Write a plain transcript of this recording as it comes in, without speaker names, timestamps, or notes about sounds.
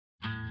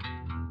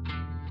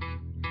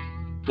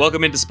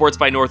Welcome into Sports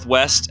by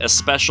Northwest, a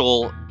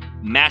special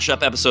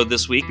mashup episode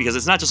this week because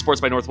it's not just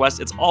Sports by Northwest,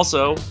 it's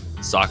also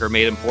Soccer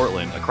Made in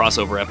Portland, a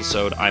crossover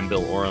episode. I'm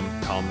Bill Oram,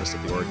 columnist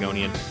at The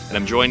Oregonian, and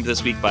I'm joined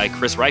this week by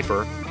Chris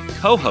Reifer,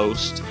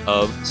 co-host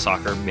of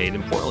Soccer Made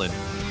in Portland.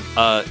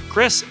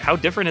 Chris, how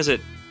different is it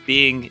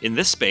being in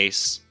this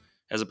space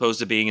as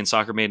opposed to being in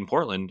Soccer Made in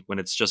Portland when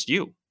it's just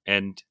you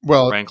and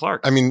Ryan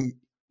Clark? I mean,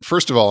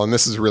 first of all, and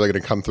this is really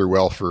going to come through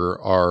well for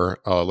our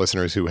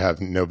listeners who have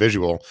no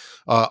visual.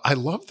 I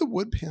love the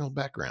wood panel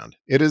background.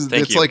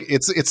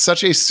 It's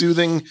such a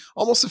soothing,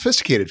 almost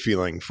sophisticated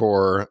feeling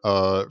for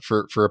a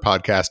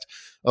podcast.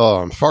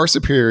 Far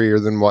superior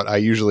than what I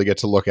usually get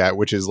to look at,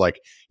 which is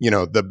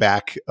the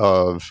back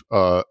of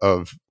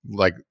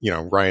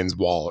Ryan's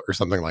wall or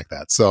something like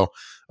that. So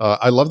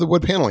I love the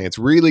wood paneling. It's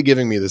really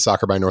giving me the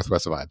Soccer by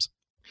Northwest vibes.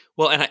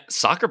 Well, and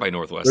Soccer by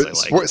Northwest, I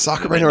like.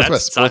 Soccer by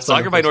Northwest.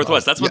 Soccer by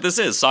Northwest. That's what this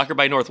is, Soccer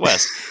by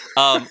Northwest.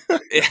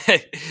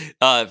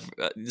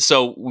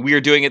 So we are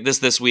doing it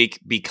this week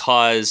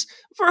because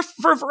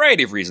for a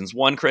variety of reasons.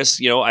 One, Chris,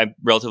 I'm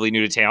relatively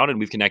new to town and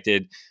we've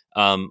connected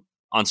on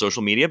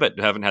social media, but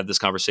haven't had this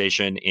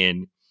conversation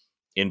in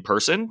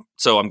person.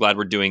 So I'm glad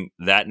we're doing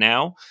that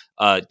now.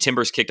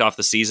 Timbers kicked off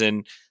the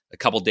season a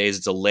couple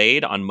days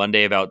delayed on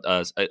Monday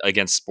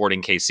against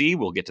Sporting KC.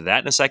 We'll get to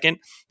that in a second.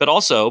 But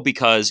also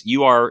because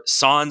you are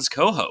Son's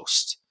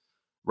co-host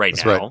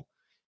That's now. Right.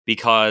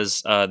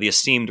 Because the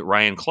esteemed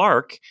Ryan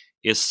Clark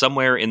is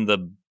somewhere in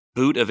the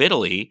boot of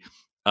Italy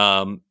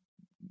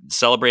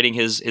celebrating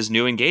his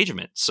new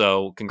engagement.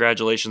 So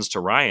congratulations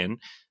to Ryan.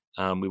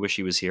 We wish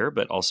he was here,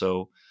 but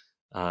also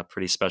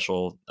pretty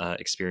special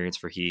experience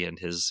for he and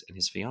his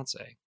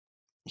fiance.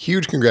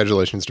 Huge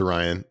congratulations to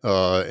Ryan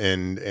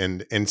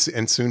and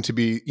soon to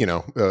be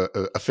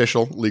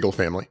official legal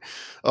family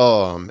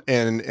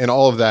and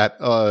all of that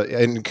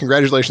and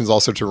congratulations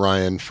also to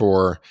Ryan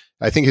for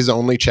I think his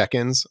only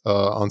check-ins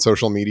on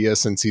social media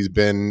since he's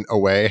been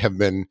away have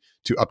been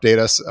to update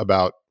us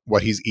about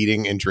what he's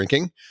eating and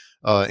drinking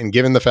and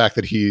given the fact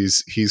that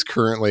he's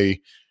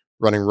currently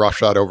running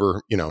roughshod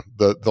over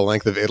the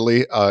length of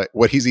Italy,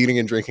 what he's eating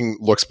and drinking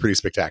looks pretty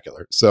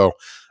spectacular. So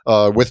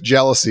with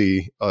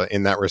jealousy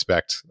in that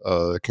respect,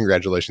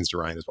 congratulations to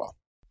Ryan as well.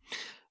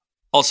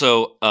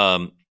 Also,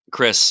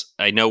 Chris,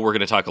 I know we're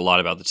going to talk a lot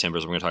about the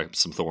Timbers. We're going to talk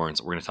some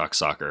Thorns. We're going to talk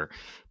soccer.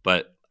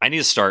 But I need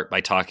to start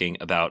by talking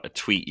about a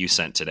tweet you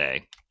sent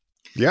today.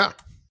 Yeah.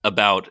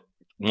 About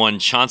one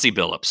Chauncey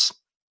Billups.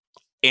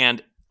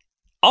 And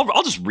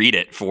I'll just read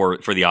it for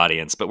the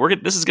audience. But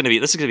this is going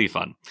to be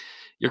fun.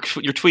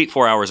 Your tweet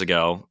 4 hours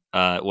ago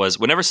was,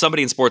 whenever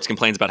somebody in sports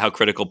complains about how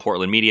critical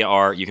Portland media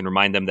are, you can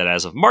remind them that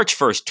as of March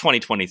 1st,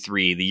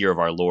 2023, the year of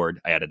our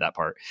Lord, I added that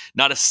part,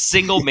 not a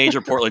single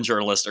major Portland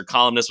journalist or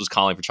columnist was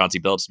calling for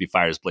Chauncey Billups to be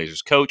fired as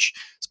Blazers coach.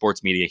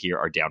 Sports media here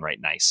are downright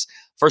nice.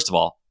 First of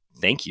all,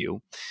 thank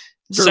you.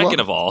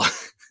 Second of all,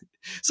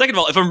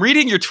 if I'm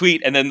reading your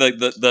tweet and then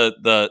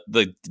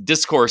the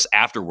discourse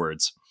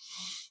afterwards,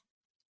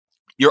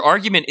 your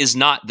argument is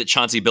not that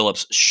Chauncey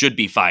Billups should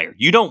be fired.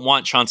 You don't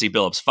want Chauncey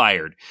Billups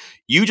fired.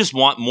 You just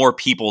want more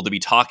people to be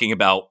talking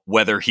about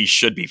whether he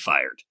should be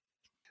fired.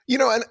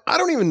 And I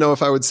don't even know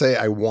if I would say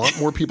I want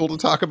more people to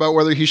talk about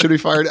whether he should be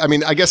fired. I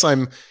mean, I guess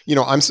I'm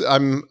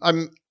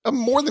a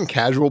more than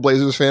casual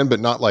Blazers fan, but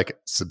not like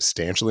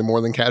substantially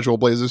more than casual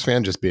Blazers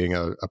fan, just being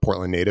a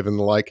Portland native and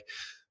the like.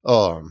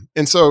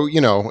 And so,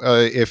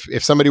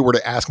 if somebody were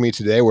to ask me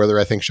today whether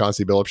I think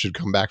Chauncey Billups should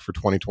come back for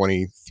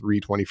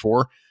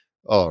 2023-24,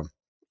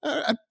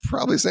 I'd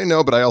probably say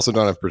no, but I also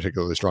don't have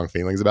particularly strong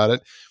feelings about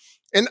it.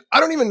 And I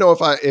don't even know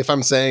if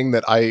I'm saying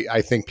that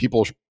I think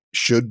people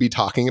should be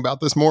talking about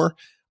this more.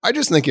 I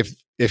just think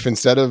if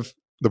instead of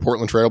the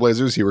Portland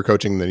Trailblazers, he were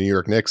coaching the New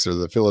York Knicks or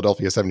the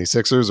Philadelphia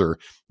 76ers or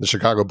the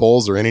Chicago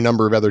Bulls or any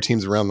number of other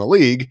teams around the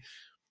league,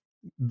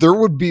 there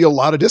would be a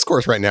lot of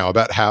discourse right now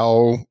about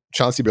how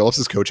Chauncey Billups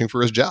is coaching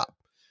for his job.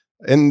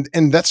 And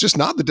that's just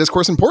not the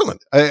discourse in Portland.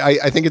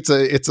 I think it's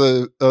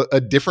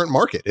a different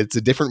market. It's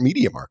a different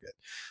media market.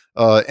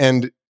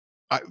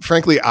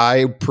 Frankly,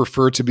 I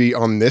prefer to be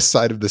on this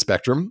side of the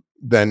spectrum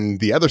than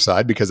the other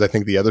side because I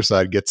think the other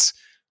side gets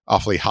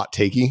awfully hot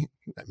takey.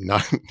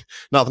 Not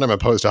that I'm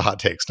opposed to hot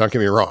takes. Don't get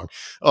me wrong.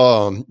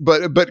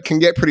 But can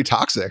get pretty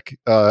toxic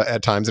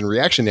at times and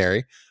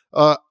reactionary.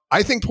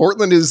 I think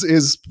Portland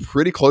is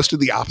pretty close to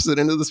the opposite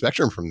end of the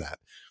spectrum from that.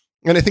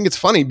 And I think it's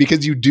funny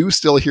because you do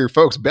still hear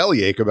folks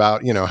bellyache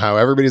about, how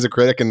everybody's a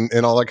critic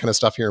and all that kind of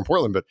stuff here in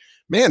Portland. But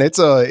man, it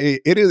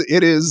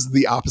is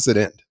the opposite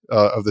end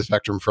of the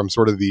spectrum from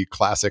sort of the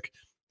classic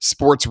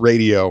sports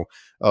radio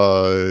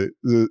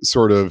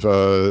sort of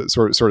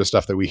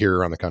stuff that we hear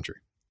around the country.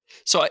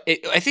 So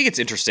I think it's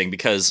interesting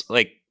because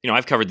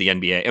I've covered the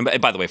NBA,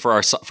 and by the way, for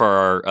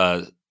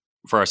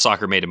our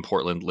Soccer Made in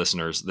Portland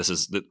listeners,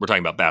 we're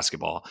talking about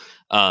basketball.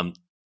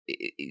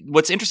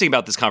 What's interesting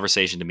about this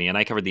conversation to me, and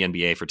I covered the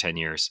NBA for 10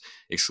 years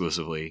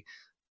exclusively,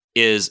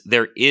 is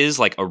there is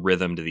like a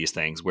rhythm to these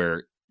things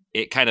where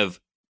it kind of,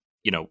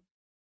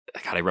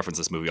 God, I reference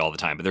this movie all the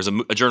time, but there's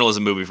a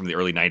journalism movie from the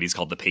early 90s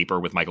called The Paper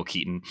with Michael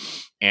Keaton.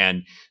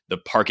 And the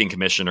parking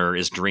commissioner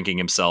is drinking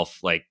himself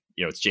like,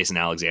 it's Jason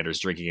Alexander's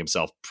drinking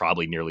himself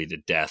probably nearly to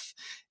death.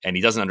 And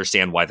he doesn't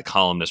understand why the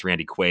columnist,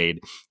 Randy Quaid,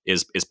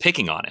 is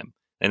picking on him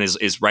and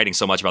is writing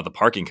so much about the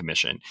parking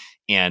commission.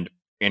 And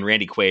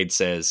Randy Quaid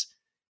says,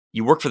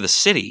 "You work for the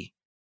city.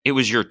 It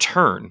was your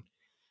turn."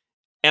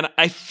 And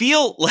I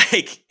feel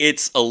like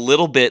it's a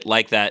little bit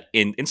like that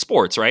in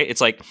sports, right?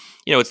 It's like,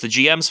 it's the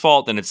GM's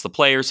fault, then it's the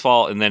player's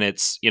fault, and then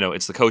it's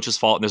the coach's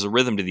fault, and there's a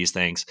rhythm to these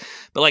things.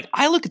 But like,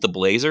 I look at the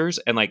Blazers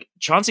and like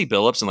Chauncey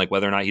Billups and like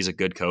whether or not he's a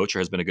good coach or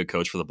has been a good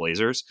coach for the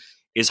Blazers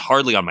is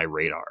hardly on my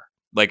radar.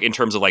 Like in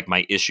terms of like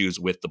my issues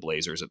with the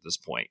Blazers at this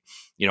point.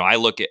 I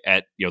look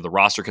at the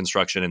roster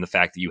construction and the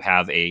fact that you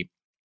have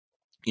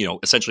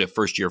essentially a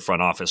first year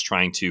front office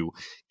trying to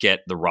get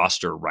the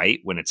roster right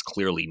when it's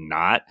clearly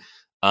not.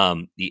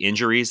 The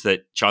injuries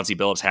that Chauncey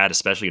Billups had,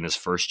 especially in his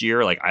first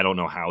year, like I don't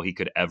know how he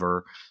could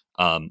ever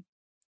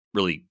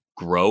really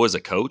grow as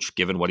a coach,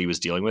 given what he was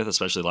dealing with,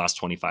 especially the last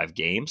 25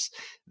 games.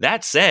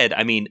 That said,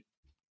 I mean,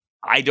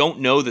 I don't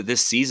know that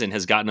this season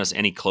has gotten us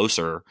any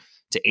closer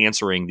to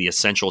answering the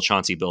essential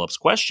Chauncey Billups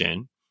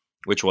question,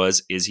 which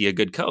was, is he a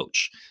good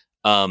coach?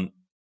 And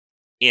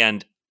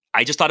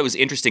I just thought it was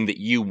interesting that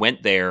you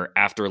went there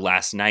after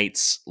last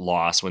night's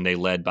loss when they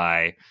led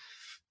by,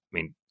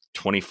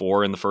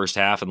 24 in the first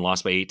half and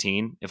lost by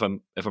 18, if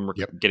I'm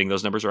Yep. getting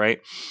those numbers right.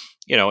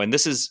 And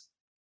this is,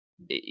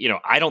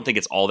 I don't think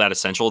it's all that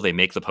essential they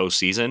make the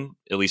postseason,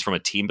 at least from a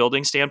team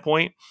building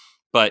standpoint.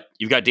 But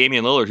you've got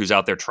Damian Lillard who's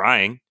out there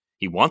trying.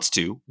 He wants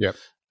to. Yep.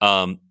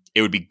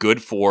 It would be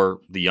good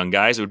for the young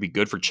guys. It would be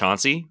good for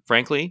Chauncey,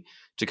 frankly,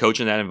 to coach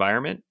in that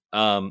environment.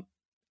 And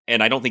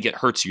I don't think it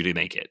hurts you to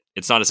make it.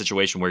 It's not a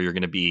situation where you're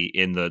going to be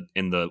in the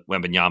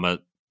Wembanyama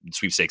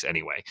sweepstakes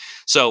anyway.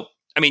 So,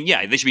 I mean,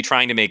 yeah, they should be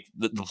trying to make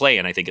the play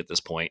in, I think, at this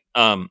point.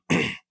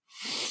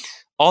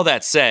 All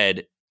that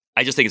said,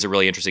 I just think it's a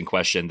really interesting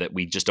question that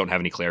we just don't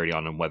have any clarity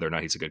on whether or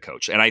not he's a good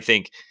coach. And I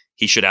think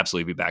he should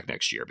absolutely be back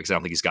next year because I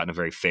don't think he's gotten a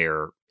very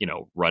fair,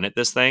 run at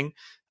this thing.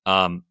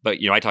 But,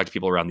 I talked to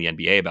people around the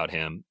NBA about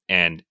him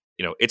and,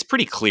 it's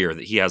pretty clear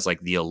that he has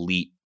like the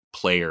elite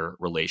player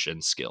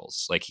relation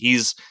skills. Like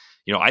he's,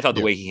 I thought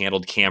the way he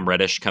handled Cam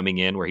Reddish coming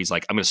in, where he's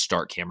like, I'm going to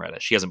start Cam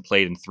Reddish. He hasn't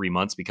played in 3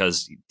 months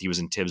because he was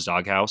in Tibbs'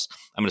 doghouse.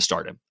 I'm going to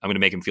start him. I'm going to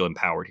make him feel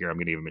empowered here. I'm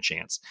going to give him a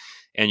chance.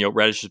 And,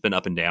 Reddish has been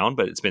up and down,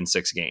 but it's been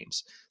 6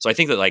 games. So I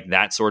think that like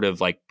that sort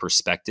of like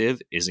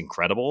perspective is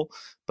incredible.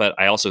 But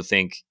I also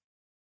think,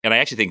 and I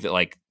actually think that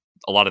like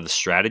a lot of the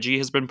strategy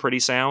has been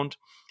pretty sound.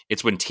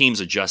 It's when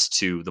teams adjust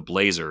to the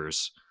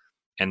Blazers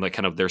and like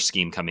kind of their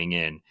scheme coming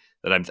in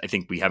that I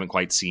think we haven't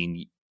quite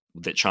seen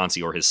that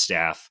Chauncey or his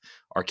staff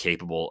are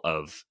capable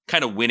of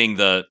kind of winning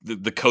the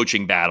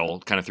coaching battle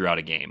kind of throughout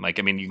a game. Like,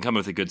 I mean, you can come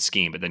up with a good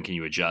scheme, but then can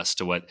you adjust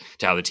to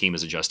how the team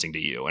is adjusting to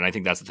you? And I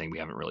think that's the thing we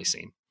haven't really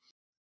seen.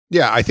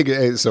 Yeah, I think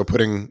so.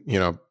 Cosplaying,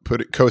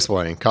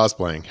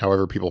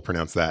 however people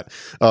pronounce that,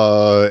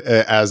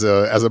 as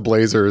a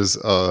Blazers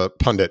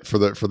pundit for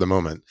the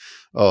moment.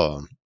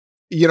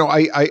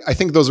 I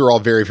think those are all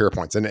very fair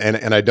points,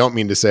 and I don't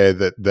mean to say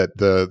that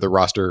the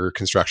roster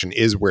construction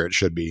is where it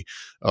should be,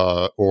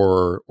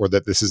 or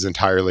that this is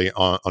entirely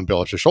on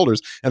Billups'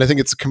 shoulders. And I think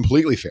it's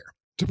completely fair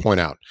to point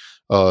out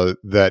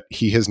that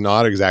he has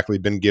not exactly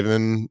been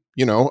given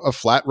a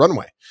flat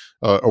runway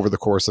over the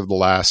course of the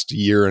last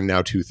year and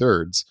now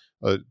 2/3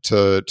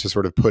 to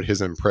sort of put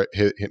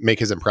make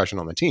his impression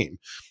on the team.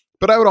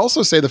 But I would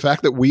also say the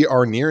fact that we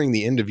are nearing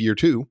the end of year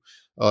 2.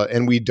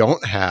 And we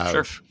don't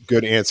have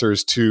good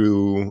answers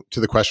to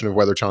the question of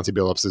whether Chauncey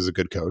Billups is a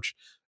good coach.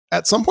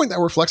 At some point, that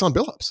reflects on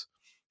Billups,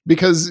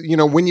 because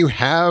when you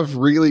have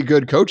really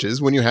good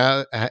coaches, when you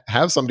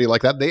have somebody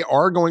like that, they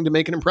are going to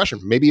make an impression.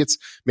 Maybe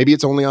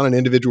it's only on an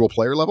individual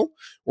player level,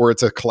 or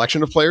it's a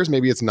collection of players.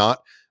 Maybe it's not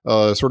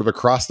sort of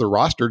across the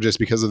roster just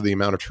because of the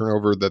amount of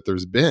turnover that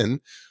there's been.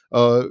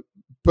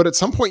 But at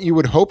some point, you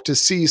would hope to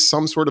see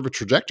some sort of a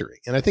trajectory.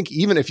 And I think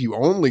even if you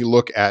only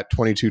look at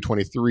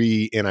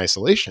 22-23 in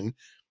isolation,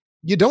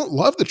 you don't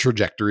love the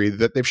trajectory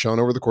that they've shown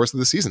over the course of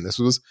the season.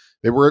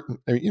 They were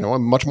a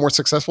much more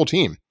successful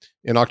team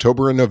in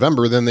October and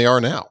November than they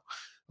are now.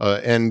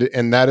 And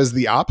that is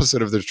the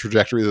opposite of the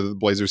trajectory that the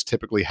Blazers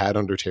typically had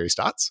under Terry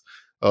Stotts,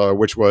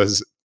 which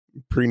was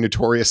pretty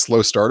notorious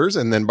slow starters.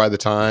 And then by the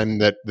time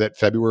that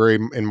February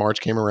and March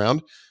came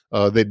around,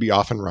 they'd be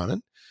off and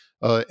running.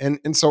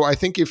 And so I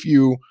think if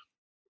you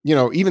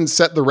even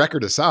set the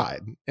record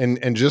aside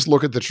and just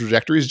look at the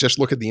trajectories, just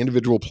look at the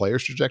individual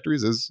players'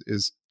 trajectories,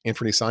 is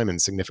Anthony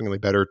Simons significantly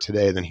better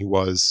today than he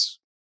was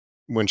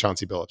when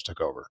Chauncey Billups took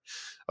over?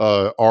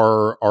 I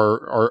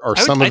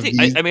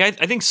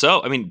think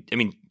so. I mean,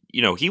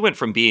 he went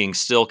from being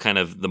still kind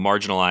of the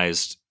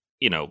marginalized,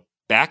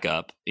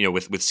 backup,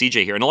 with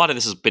CJ here, and a lot of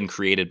this has been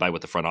created by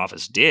what the front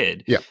office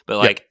did. Yeah.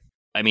 But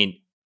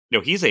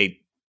he's a,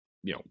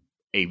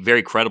 a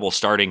very credible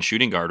starting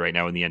shooting guard right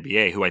now in the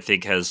NBA, who I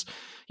think has,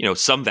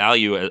 some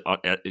value in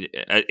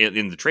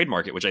the trade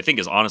market, which I think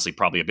is honestly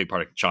probably a big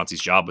part of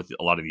Chauncey's job with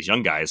a lot of these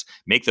young guys,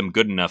 make them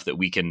good enough that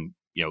we can,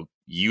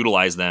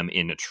 utilize them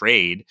in a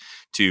trade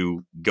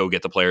to go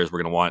get the players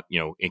we're going to want,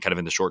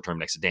 in the short term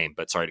next to Dame.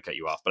 But sorry to cut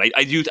you off, but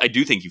I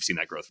do think you've seen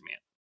that growth from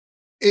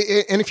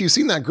Ant. And if you've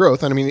seen that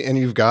growth, and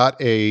you've got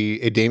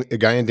a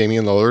guy in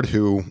Damian Lillard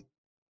who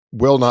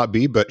will not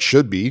be, but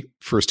should be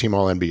first team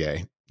All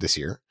NBA this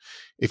year.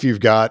 If you've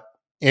got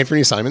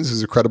Anthony Simons,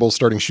 who's a credible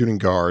starting shooting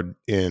guard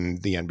in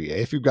the NBA.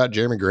 If you've got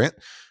Jeremy Grant,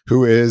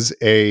 who is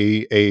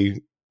a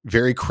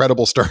very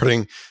credible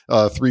starting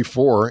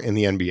 3-4 in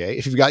the NBA.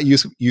 If you've got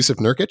Yusuf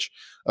Nurkic,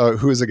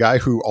 who is a guy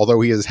who,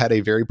 although he has had a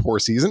very poor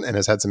season and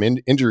has had some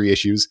injury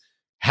issues,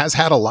 has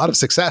had a lot of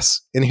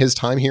success in his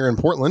time here in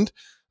Portland.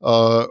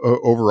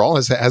 Overall,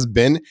 has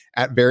been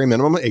at very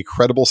minimum a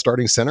credible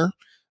starting center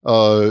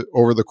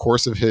over the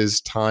course of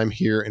his time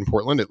here in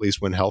Portland, at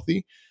least when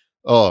healthy.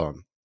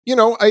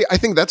 I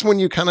think that's when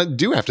you kind of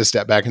do have to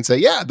step back and say,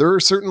 yeah, there are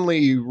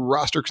certainly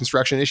roster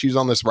construction issues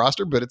on this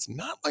roster, but it's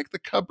not like the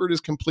cupboard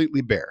is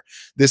completely bare.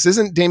 This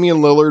isn't Damian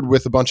Lillard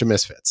with a bunch of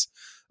misfits.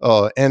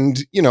 Then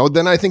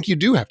I think you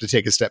do have to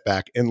take a step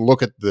back and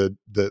look at the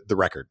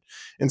record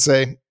and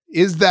say,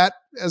 is that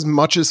as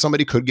much as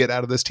somebody could get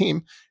out of this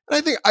team? And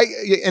I think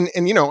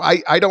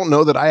I don't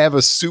know that I have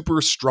a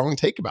super strong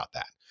take about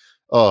that.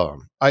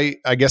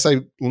 I guess I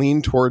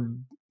lean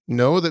toward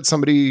no, that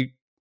somebody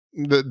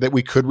that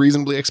we could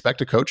reasonably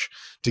expect a coach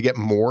to get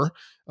more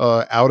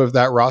out of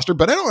that roster,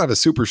 but I don't have a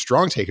super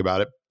strong take about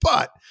it.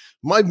 But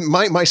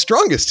my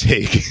strongest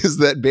take is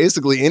that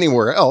basically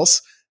anywhere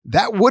else,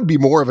 that would be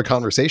more of a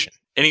conversation.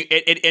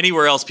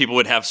 Anywhere else, people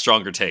would have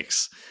stronger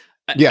takes.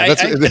 Yeah,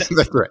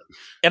 that's right.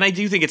 And I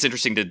do think it's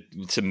interesting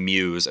to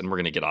muse, and we're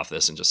going to get off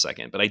this in just a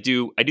second, but I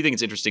do think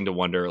it's interesting to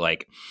wonder,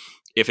 like,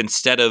 if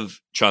instead of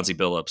Chauncey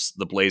Billups,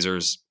 the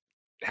Blazers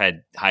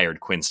had hired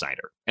Quinn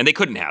Snyder, and they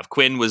couldn't have.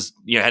 Quinn was,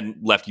 hadn't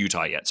left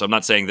Utah yet. So I'm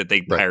not saying that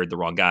they hired the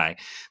wrong guy,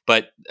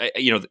 but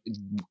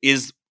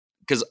is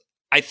because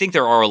I think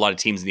there are a lot of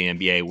teams in the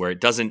NBA where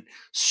it doesn't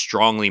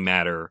strongly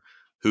matter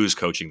who's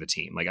coaching the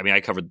team. Like,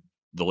 I covered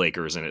the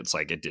Lakers, and it's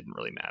like, it didn't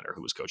really matter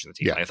who was coaching the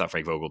team. Yeah. I thought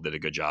Frank Vogel did a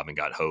good job and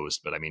got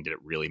hosed, but did it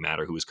really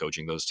matter who was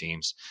coaching those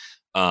teams?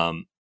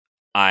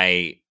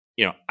 I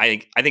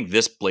think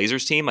this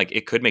Blazers team, like,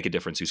 it could make a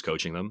difference who's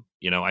coaching them.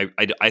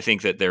 I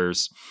think that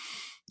there's,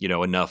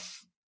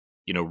 enough,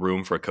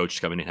 room for a coach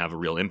to come in and have a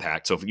real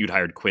impact. So if you'd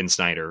hired Quinn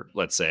Snyder,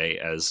 let's say,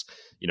 as,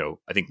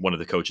 I think one of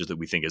the coaches that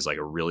we think is like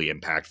a really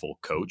impactful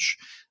coach,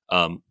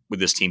 would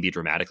this team be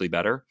dramatically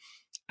better?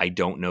 I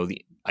don't know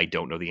the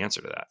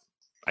answer to that.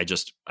 I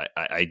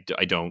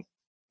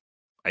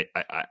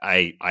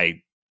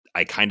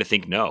kind of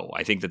think no.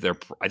 I think that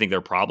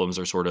their problems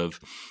are sort of,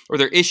 or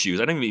their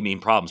issues. I don't even mean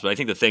problems, but I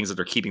think the things that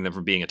are keeping them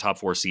from being a top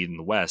 4 seed in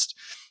the West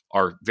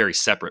are very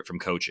separate from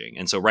coaching.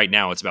 And so right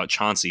now it's about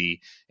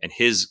Chauncey and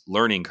his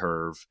learning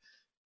curve,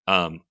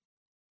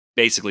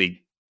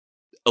 basically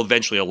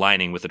eventually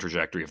aligning with the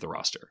trajectory of the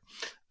roster.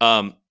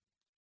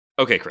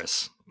 Okay,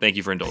 Chris, thank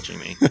you for indulging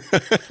me.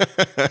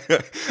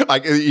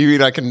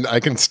 I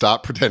can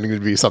stop pretending to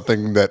be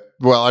something that,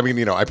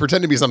 I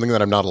pretend to be something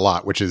that I'm not a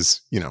lot, which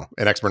is, an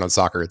expert on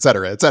soccer, et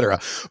cetera, et cetera.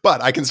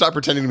 But I can stop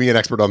pretending to be an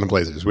expert on the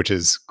Blazers, which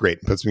is great.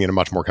 It puts me in a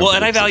much more comfortable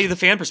and I value the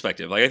fan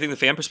perspective. Like, I think the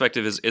fan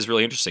perspective is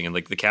really interesting, and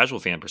like the casual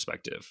fan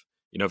perspective.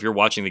 If you're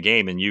watching the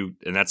game and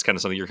that's kind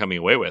of something you're coming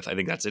away with, I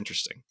think that's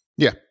interesting.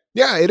 Yeah.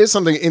 Yeah, it is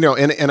something,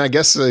 and I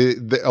guess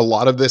a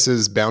lot of this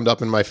is bound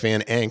up in my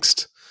fan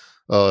angst.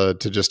 To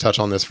just touch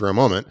on this for a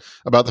moment,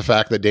 about the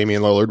fact that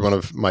Damian Lillard, one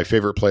of my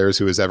favorite players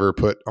who has ever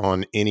put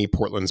on any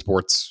Portland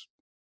sports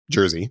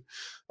jersey,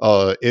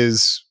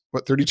 is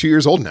 32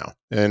 years old now,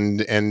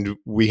 and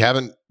we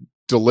haven't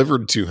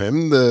delivered to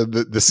him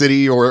the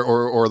city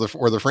or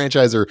the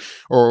franchise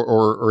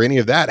or any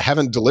of that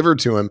haven't delivered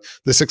to him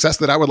the success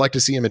that I would like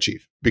to see him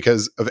achieve,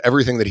 because of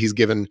everything that he's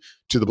given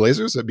to the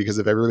Blazers, because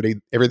of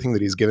everything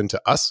that he's given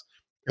to us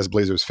as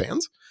Blazers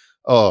fans.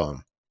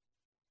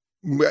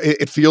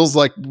 It feels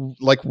like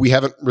we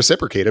haven't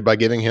reciprocated by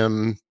giving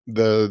him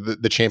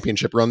the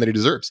championship run that he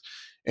deserves.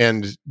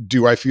 And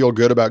do I feel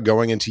good about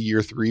going into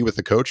year 3 with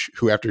a coach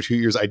who, after 2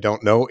 years, I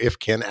don't know if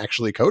can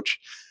actually coach?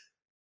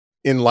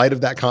 In light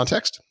of that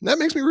context, that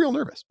makes me real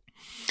nervous.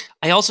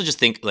 I also just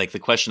think, like, the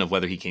question of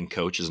whether he can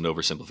coach is an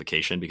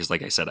oversimplification, because,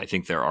 like I said, I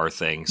think there are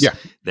things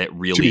that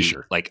really,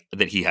 like,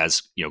 that he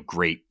has,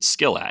 great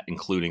skill at,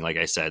 including, like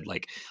I said,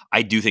 like,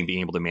 I do think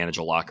being able to manage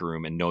a locker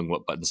room and knowing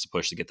what buttons to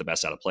push to get the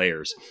best out of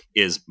players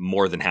is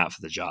more than half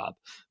of the job.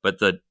 But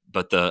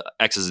the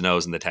X's and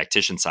O's and the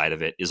tactician side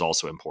of it is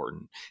also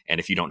important. And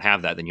if you don't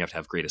have that, then you have to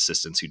have great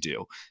assistants who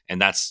do.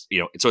 And that's,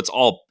 so it's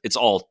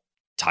all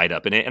tied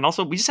up in it. And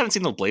also, we just haven't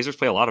seen the Blazers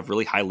play a lot of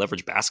really high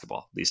leverage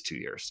basketball these 2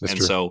 years. That's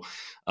true. So,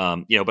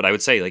 but I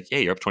would say, like,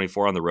 you're up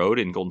 24 on the road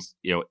in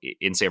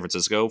in San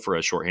Francisco for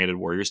a shorthanded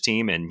Warriors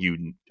team, and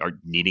you are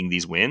needing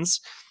these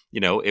wins.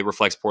 It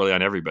reflects poorly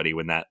on everybody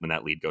when that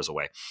lead goes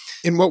away.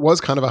 In what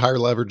was kind of a higher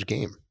leverage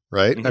game,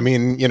 right?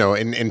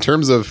 Mm-hmm. In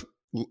terms of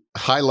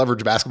high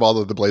leverage basketball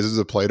that the Blazers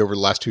have played over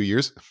the last 2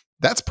 years,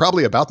 that's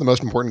probably about the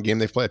most important game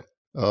they've played.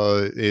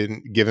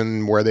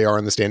 Given where they are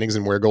in the standings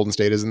and where Golden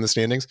State is in the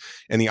standings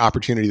and the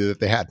opportunity that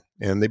they had,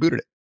 and they booted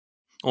it.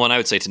 Well, and I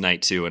would say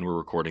tonight too, and we're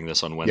recording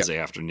this on Wednesday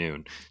Yeah.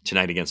 afternoon.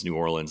 Tonight against New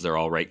Orleans, they're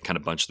all right, kind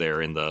of bunched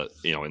there in the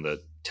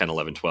 10,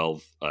 11,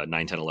 12,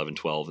 9, 10, 11,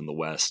 12 in the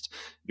West.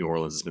 New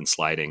Orleans has been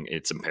sliding.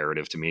 It's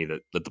imperative to me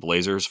that the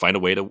Blazers find a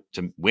way to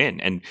win.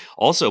 And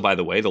also, by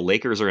the way, the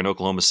Lakers are in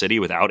Oklahoma City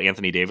without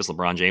Anthony Davis,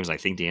 LeBron James. I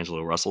think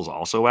D'Angelo Russell's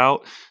also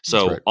out.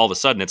 So right. all of a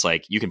sudden, it's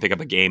like you can pick up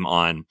a game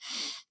on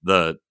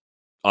the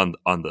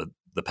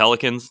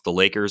Pelicans, the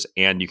Lakers,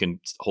 and you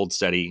can hold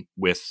steady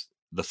with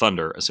the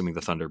Thunder, assuming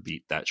the Thunder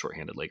beat that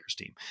shorthanded Lakers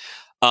team.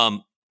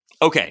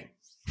 Okay.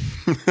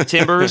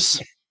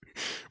 Timbers.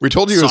 We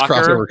told you soccer. It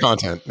was crossover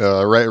content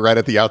right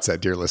at the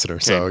outset, dear listener.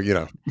 Okay. So, you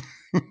know.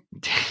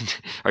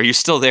 Are you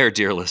still there,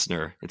 dear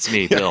listener? It's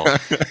me, Bill.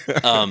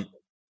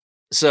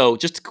 So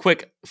just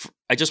quick,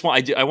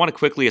 I want to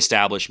quickly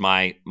establish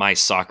my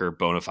soccer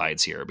bona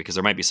fides here, because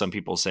there might be some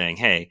people saying,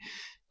 hey,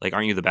 like,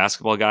 aren't you the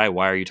basketball guy?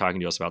 Why are you talking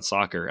to us about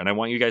soccer? And I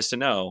want you guys to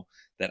know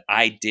that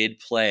I did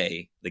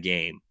play the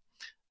game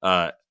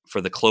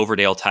for the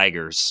Cloverdale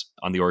Tigers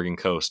on the Oregon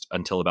coast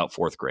until about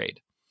 4th grade.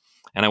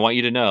 And I want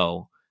you to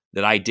know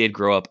that I did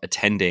grow up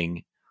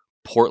attending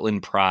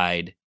Portland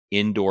Pride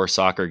indoor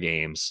soccer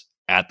games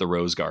at the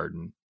Rose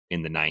Garden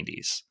in the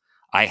 90s.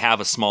 I have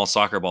a small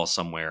soccer ball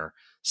somewhere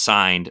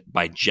signed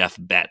by Jeff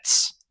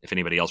Betts. If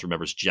anybody else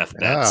remembers Jeff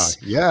Betts,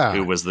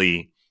 who was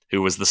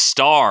the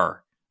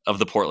star of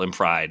the Portland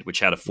Pride, which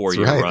had a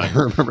 4-year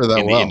run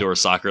in the indoor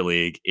soccer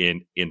league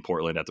in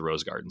Portland at the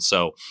Rose Garden.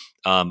 So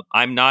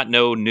I'm not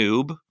no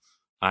noob.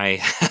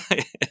 I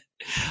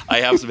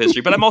have some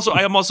history, but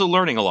I am also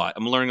learning a lot.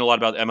 I'm learning a lot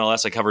about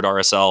MLS. I covered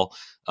RSL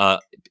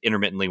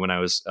intermittently when I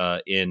was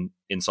in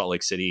Salt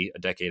Lake City a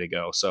decade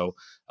ago. So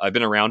I've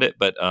been around it,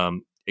 but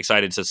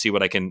excited to see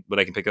what I can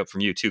pick up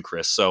from you too,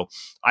 Chris. So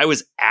I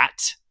was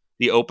at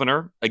the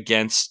opener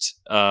against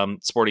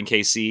Sporting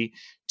KC.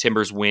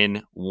 Timbers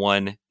win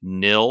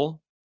 1-0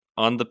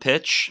 on the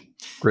pitch.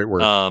 Great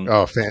work.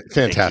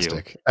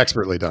 Fantastic.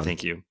 Expertly done.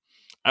 Thank you.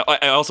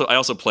 I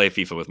also play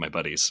FIFA with my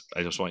buddies.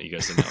 I just want you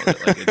guys to know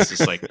that, like, it's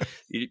just like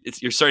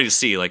you're starting to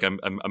see, like,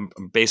 I'm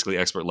basically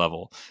expert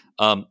level.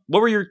 What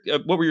were your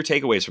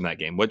takeaways from that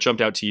game? What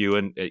jumped out to you?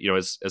 And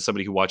as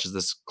somebody who watches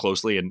this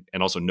closely and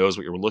also knows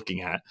what you're looking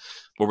at,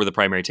 what were the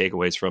primary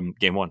takeaways from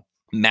game one?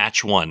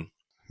 Match one.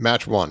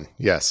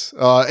 Yes.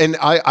 And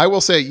I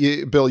will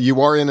say, Bill, you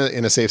are in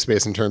a safe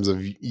space in terms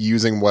of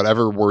using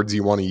whatever words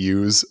you want to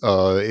use.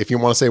 If you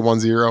want to say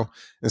 1-0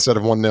 instead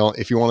of 1-0,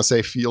 if you want to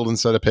say field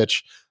instead of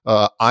pitch,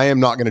 I am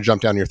not going to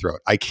jump down your throat.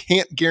 I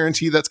can't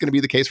guarantee that's going to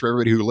be the case for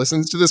everybody who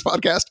listens to this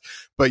podcast,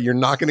 but you're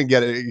not going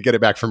to get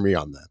it back from me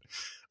on that.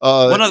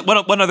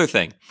 One other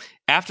thing.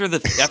 After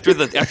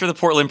the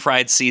Portland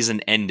Pride season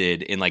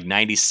ended in like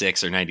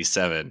 96 or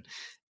 97,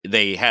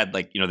 they had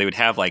they would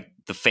have like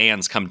the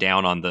fans come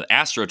down on the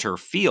AstroTurf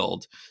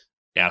field,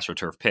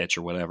 AstroTurf pitch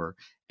or whatever,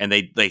 and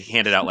they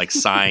handed out like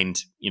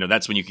signed,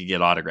 that's when you could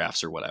get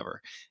autographs or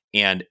whatever.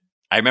 And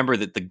I remember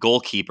that the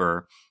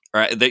goalkeeper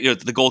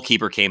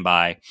came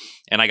by,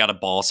 and I got a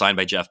ball signed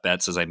by Jeff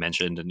Betts, as I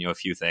mentioned, and a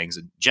few things.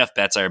 And Jeff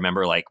Betts, I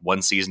remember, like,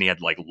 one season he had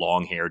like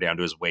long hair down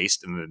to his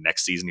waist, and then the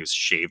next season he was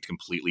shaved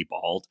completely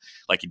bald,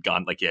 like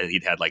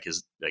he'd had like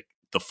his like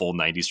the full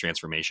 90s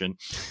transformation.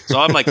 So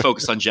I'm like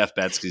focused on Jeff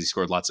Betts because he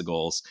scored lots of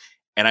goals.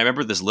 And I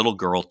remember this little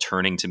girl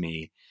turning to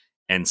me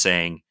and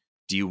saying,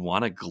 "Do you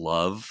want a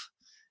glove?"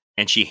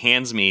 And she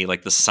hands me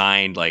like the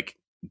signed like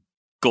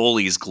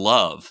goalie's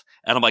glove.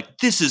 And I'm like,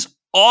 "This is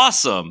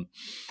awesome."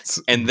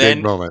 And then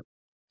big moment.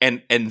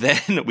 And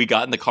then we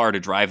got in the car to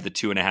drive the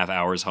 2.5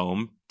 hours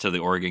home to the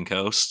Oregon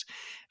coast.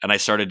 And I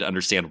started to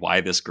understand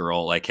why this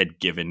girl like had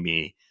given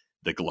me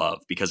the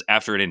glove, because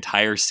after an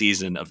entire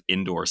season of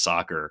indoor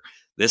soccer,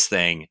 this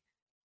thing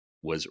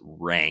was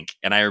rank.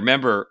 And I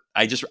remember,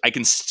 I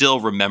can still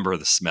remember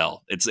the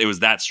smell. It was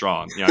that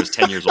strong. I was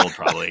 10 years old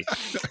probably.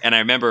 And I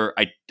remember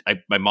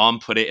my mom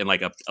put it in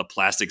like a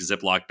plastic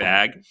Ziploc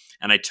bag,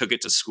 and I took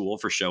it to school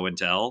for show and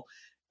tell.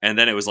 And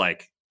then it was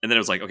like,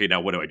 okay,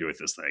 now what do I do with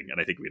this thing?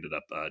 And I think we ended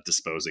up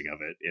disposing of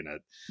it in a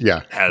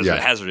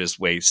hazardous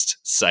waste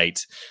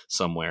site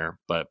somewhere.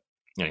 But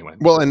anyway.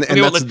 Well, and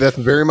that's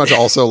very much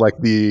also like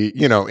the,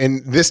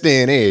 in this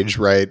day and age,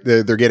 right?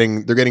 They're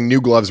getting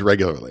new gloves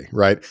regularly,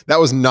 right? That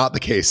was not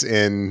the case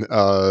in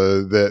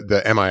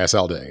the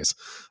MISL days,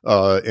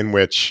 in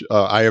which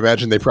I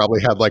imagine they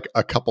probably had like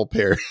a couple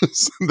pairs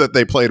that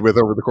they played with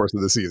over the course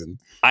of the season.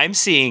 I'm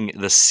seeing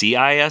the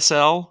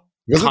CISL.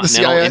 Was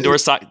it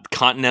the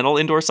Continental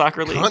Indoor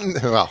Soccer League?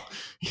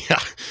 Yeah.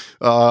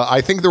 I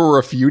think there were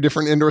a few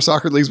different indoor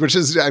soccer leagues, which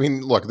is, I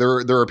mean, look,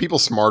 there are people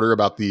smarter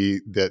about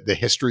the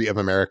history of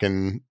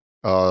American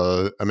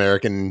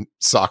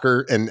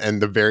soccer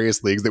and the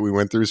various leagues that we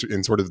went through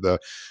in sort of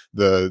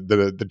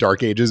the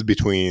dark ages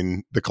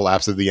between the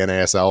collapse of the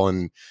NASL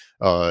and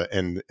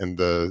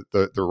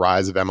the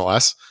rise of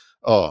MLS.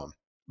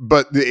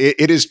 But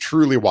it is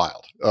truly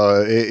wild.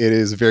 It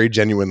is very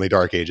genuinely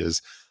dark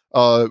ages.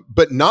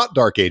 But not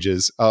Dark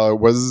Ages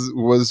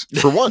was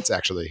for once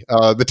actually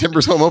the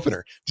Timbers home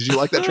opener. Did you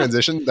like that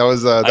transition? That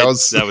was that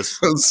was that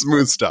was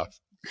smooth stuff.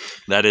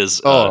 that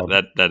is Oh,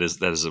 that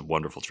is a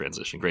wonderful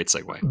transition. Great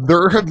segue.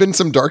 there have been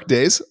some dark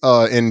days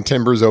in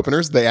Timbers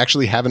openers. They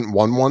actually haven't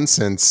won one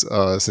since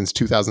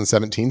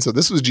 2017. So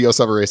this was Gio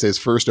Savarese's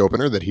first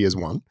opener that he has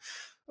won.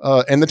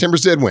 And the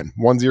Timbers did win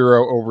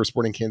 1-0 over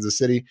Sporting Kansas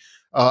City.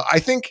 I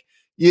think,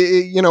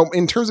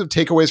 in terms of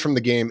takeaways from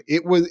the game,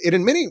 it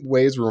in many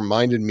ways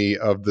reminded me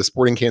of the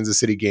Sporting Kansas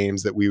City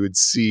games that we would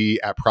see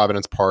at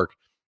Providence Park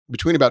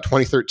between about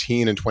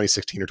 2013 and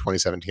 2016 or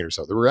 2017 or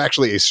so. There were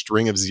actually a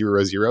string of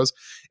 0-0s.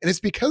 And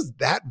it's because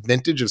that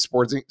vintage of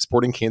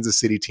Sporting Kansas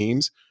City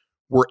teams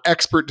were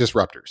expert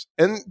disruptors,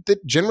 and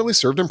that generally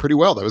served them pretty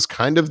well. That was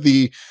kind of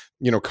the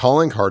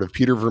calling card of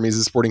Peter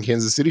Vermes' Sporting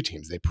Kansas City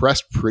teams. They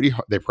pressed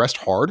they pressed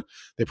hard,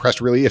 they pressed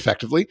really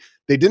effectively.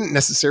 They didn't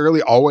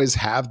necessarily always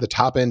have the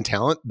top end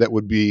talent that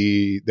would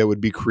be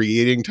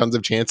creating tons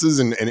of chances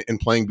and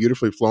playing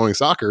beautifully flowing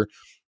soccer,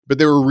 but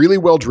they were really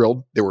well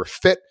drilled. They were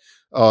fit,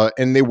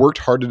 and they worked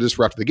hard to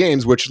disrupt the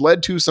games, which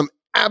led to some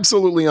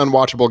absolutely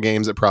unwatchable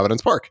games at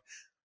Providence Park.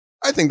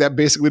 I think that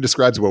basically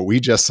describes what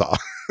we just saw.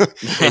 A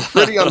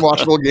pretty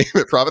unwatchable game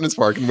at Providence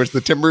Park in which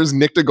the Timbers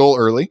nicked a goal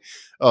early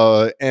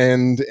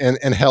and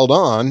held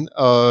on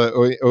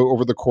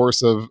over the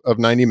course of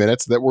 90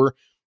 minutes that were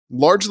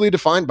largely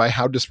defined by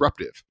how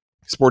disruptive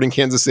Sporting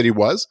Kansas City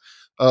was.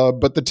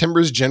 But the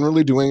Timbers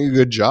generally doing a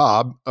good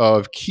job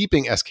of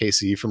keeping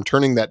SKC from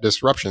turning that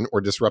disruption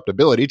or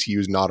disruptability, to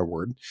use not a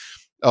word,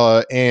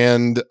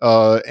 and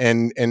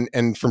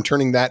from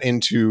turning that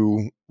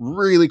into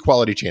really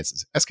quality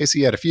chances.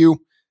 SKC had a few,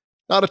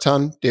 not a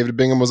ton. David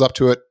Bingham was up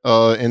to it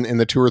in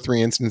the 2 or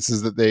 3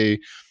 instances that they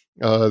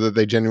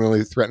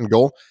genuinely threatened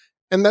goal,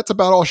 and that's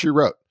about all she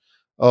wrote.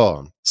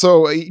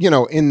 So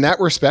in that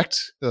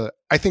respect,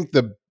 I think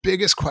the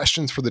biggest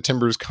questions for the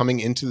Timbers coming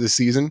into the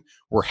season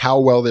were how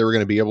well they were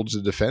going to be able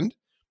to defend.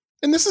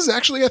 And this is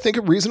actually, I think,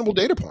 a reasonable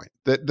data point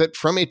that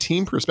from a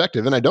team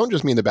perspective, and I don't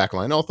just mean the back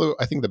line, although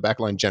I think the back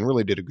line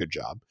generally did a good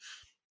job,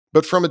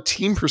 but from a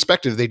team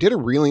perspective, they did a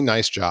really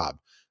nice job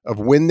of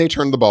when they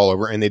turned the ball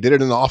over, and they did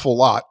it an awful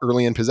lot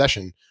early in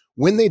possession.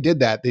 When they did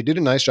that, they did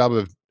a nice job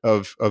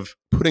of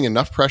putting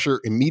enough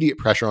pressure, immediate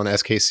pressure on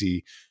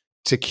SKC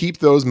to keep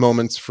those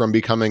moments from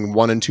becoming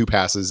 1 and 2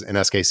 passes and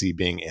SKC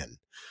being in.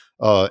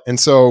 And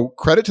so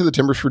credit to the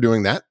Timbers for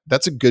doing that.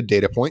 That's a good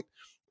data point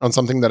on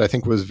something that I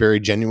think was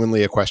very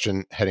genuinely a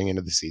question heading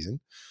into the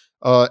season.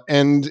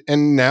 And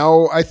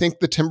now I think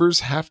the Timbers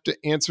have to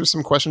answer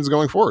some questions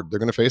going forward. They're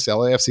going to face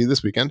LAFC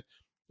this weekend.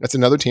 That's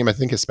another team, I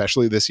think,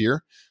 especially this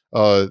year,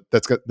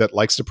 that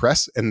likes to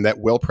press and that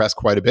will press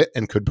quite a bit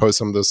and could pose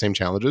some of those same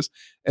challenges.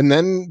 And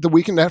then the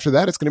weekend after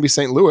that, it's going to be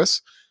St.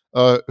 Louis,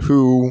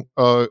 who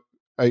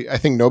I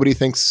think nobody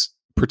thinks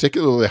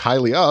particularly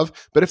highly of.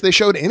 But if they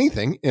showed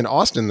anything in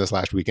Austin this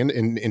last weekend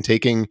in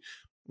taking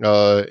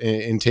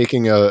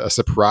a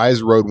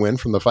surprise road win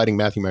from the Fighting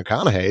Matthew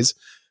McConaughey's,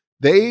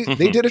 they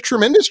did a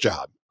tremendous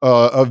job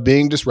of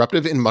being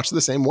disruptive in much the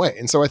same way.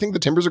 And so I think the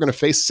Timbers are going to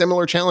face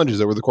similar challenges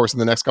over the course of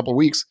the next couple of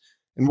weeks,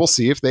 and we'll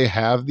see if they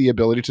have the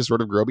ability to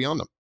sort of grow beyond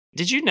them.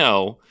 Did you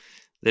know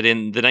that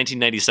in the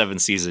 1997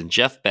 season,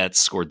 Jeff Betts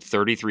scored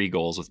 33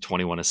 goals with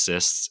 21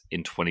 assists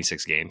in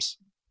 26 games?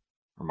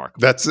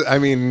 Remarkable.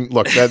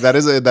 Look, that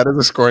is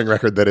a scoring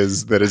record that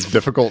is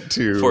difficult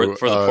to for the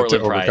Portland to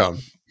overcome.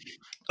 Pride.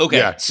 Okay,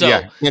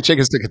 can't shake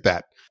a stick at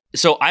that.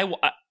 So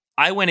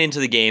I went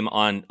into the game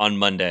on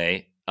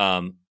Monday,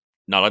 not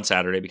on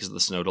Saturday because of the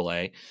snow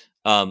delay.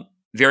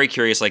 Very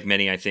curious, like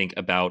many, I think,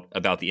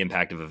 about the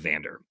impact of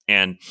Evander.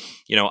 And,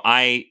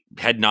 I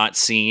had not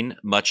seen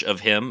much of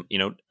him,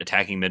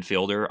 attacking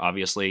midfielder,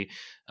 obviously,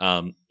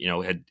 had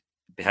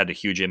a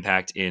huge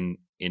impact in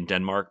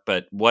Denmark.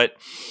 But what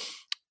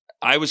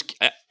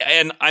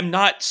and I'm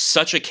not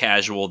such a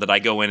casual that I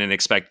go in and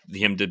expect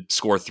him to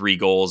score 3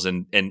 goals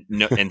and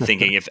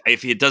thinking if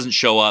it doesn't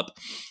show up,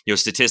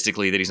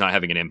 statistically, that he's not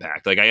having an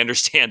impact. Like I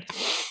understand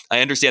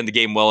the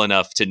game well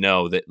enough to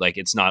know that like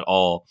it's not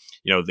all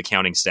the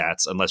counting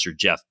stats unless you're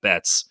Jeff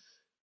Betts,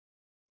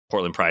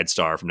 Portland Pride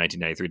star from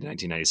 1993 to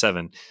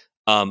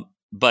 1997.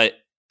 But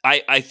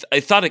I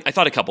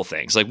thought a couple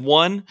things. Like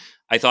one,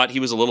 I thought he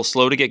was a little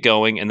slow to get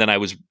going, and then I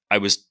was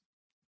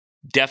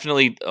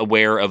definitely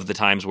aware of the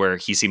times where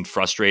he seemed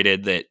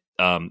frustrated that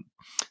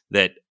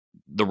that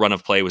the run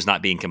of play was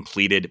not being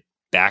completed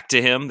back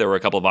to him. There were a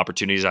couple of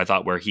opportunities I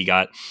thought where he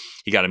got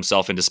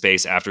himself into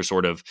space after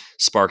sort of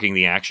sparking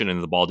the action,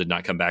 and the ball did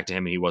not come back to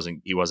him, and he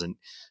wasn't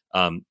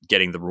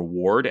getting the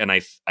reward. And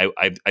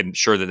I'm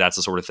sure that that's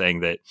the sort of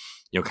thing that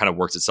kind of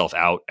works itself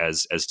out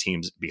as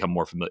teams become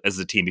more familiar, as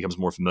the team becomes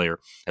more familiar,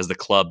 as the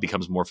club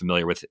becomes more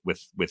familiar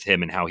with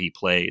him and how he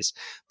plays.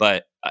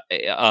 But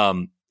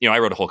I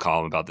wrote a whole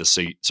column about this,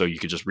 so you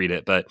could just read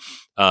it. But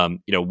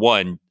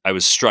one, I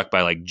was struck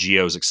by like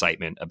Gio's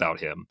excitement about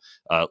him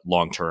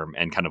long term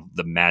and kind of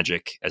the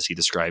magic, as he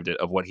described it,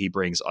 of what he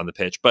brings on the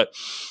pitch. But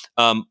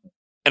and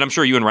I'm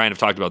sure you and Ryan have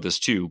talked about this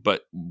too.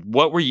 But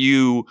what were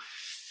you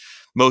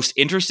most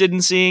interested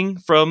in seeing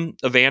from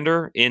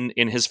Evander in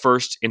his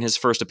first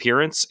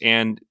appearance,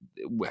 and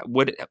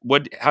what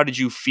how did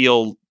you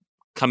feel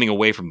coming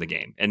away from the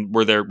game, and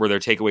were there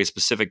takeaways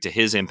specific to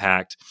his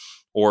impact,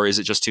 or is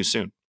it just too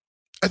soon?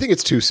 I think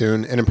it's too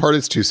soon, and in part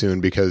it's too soon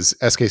because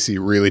SKC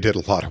really did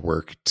a lot of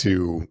work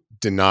to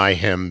deny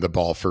him the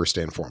ball first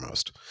and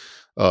foremost.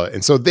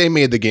 And so they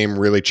made the game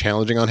really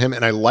challenging on him.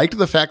 And I liked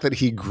the fact that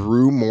he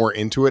grew more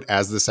into it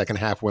as the second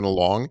half went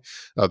along,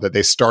 that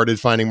they started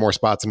finding more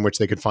spots in which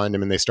they could find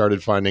him, and they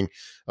started finding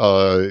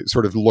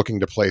sort of looking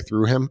to play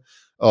through him.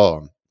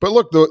 But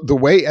look, the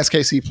way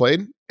SKC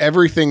played,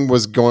 everything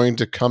was going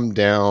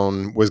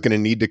to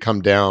need to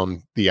come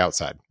down the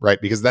outside,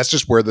 right? Because that's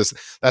where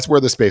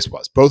the space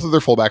was. Both of their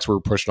fullbacks were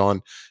pushed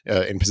on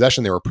in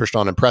possession. They were pushed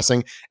on in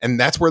pressing, and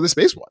that's where the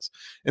space was.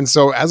 And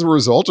so as a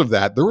result of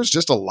that, there was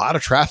just a lot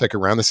of traffic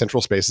around the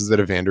central spaces that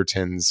Evander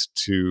tends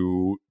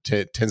to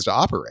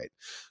operate.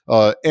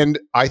 And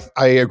I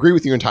agree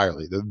with you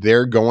entirely that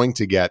they're going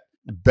to get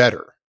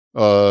better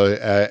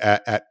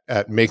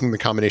at making the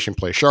combination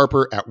play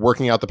sharper, at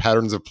working out the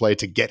patterns of play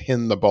to get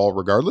him the ball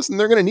regardless. And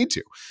they're going to need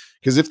to,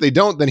 because if they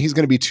don't, then he's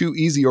going to be too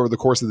easy over the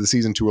course of the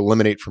season to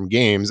eliminate from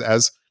games,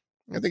 as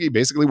I think he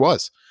basically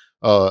was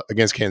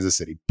against Kansas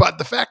City. But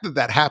the fact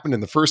that happened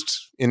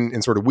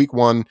in sort of week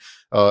one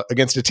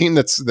against a team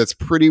that's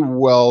pretty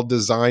well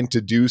designed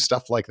to do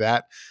stuff like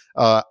that,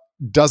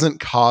 doesn't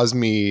cause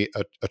me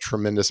a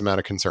tremendous amount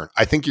of concern.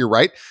 I think you're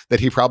right that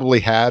he probably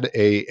had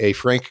a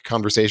frank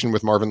conversation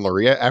with Marvin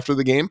Loria after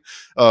the game,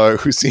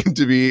 who seemed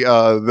to be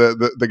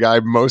the guy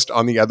most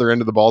on the other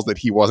end of the balls that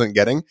he wasn't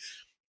getting.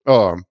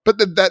 But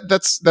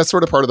that's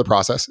sort of part of the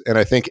process. And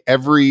I think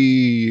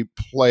every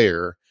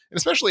player, and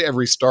especially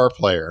every star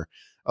player,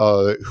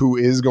 who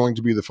is going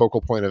to be the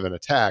focal point of an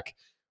attack,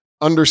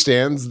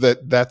 understands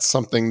that that's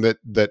something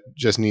that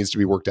just needs to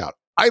be worked out.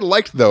 I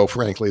liked, though,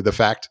 frankly, the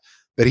fact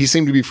that he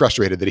seemed to be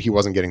frustrated that he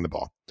wasn't getting the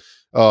ball.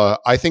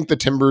 I think the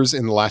Timbers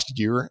in the last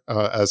year,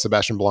 as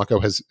Sebastian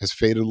Blanco has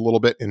faded a little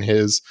bit in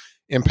his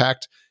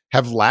impact,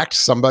 have lacked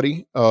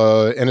somebody,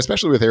 and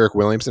especially with Eric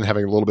Williamson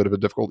having a little bit of a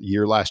difficult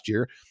year last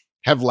year,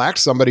 have lacked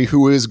somebody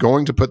who is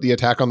going to put the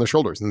attack on their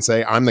shoulders and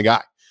say, I'm the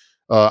guy.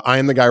 I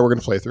am the guy we're going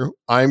to play through.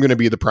 I'm going to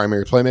be the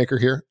primary playmaker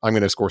here. I'm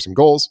going to score some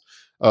goals.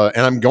 And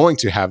I'm going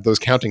to have those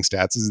counting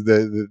stats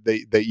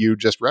that you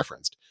just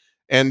referenced.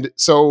 And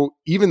so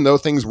even though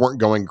things weren't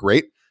going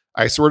great,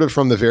 I sort of,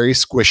 from the very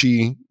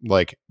squishy,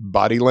 like,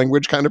 body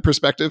language kind of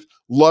perspective,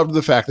 loved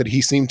the fact that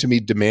he seemed to be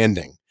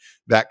demanding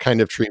that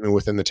kind of treatment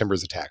within the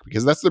Timbers attack,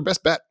 because that's their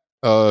best bet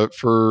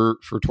for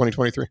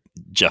 2023.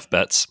 Jeff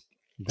Betts.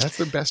 That's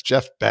their best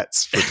Jeff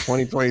Betts for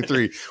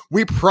 2023.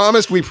 We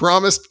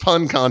promised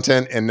pun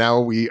content, and now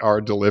we are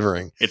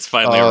delivering. It's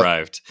finally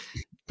arrived.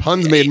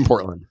 Puns made in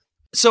Portland.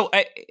 So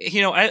I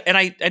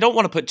don't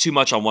want to put too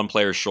much on one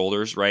player's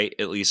shoulders, right?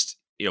 At least,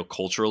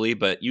 culturally,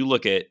 but you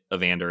look at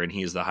Evander and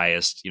he's the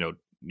highest,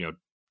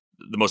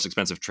 the most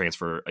expensive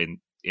transfer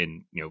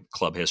in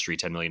club history,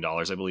 $10 million,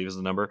 I believe is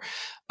the number.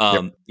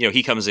 Yep.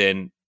 He comes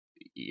in,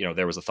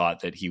 there was a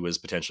thought that he was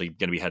potentially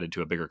going to be headed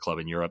to a bigger club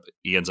in Europe.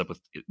 He ends up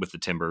with the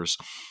Timbers,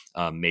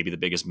 maybe the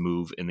biggest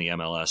move in the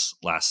MLS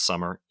last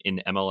summer.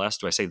 In MLS,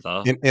 do I say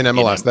the? In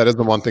MLS, that is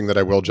the one thing that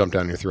I will jump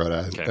down your throat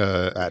at.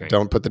 Okay.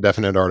 Don't put the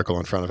definite article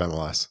in front of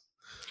MLS.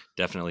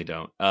 Definitely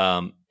don't.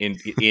 In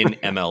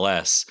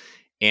MLS.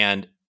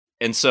 And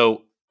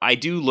so I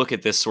do look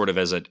at this sort of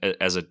as a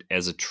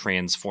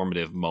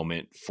transformative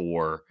moment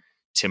for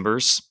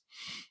Timbers.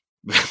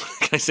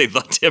 Can I say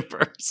the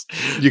Timbers?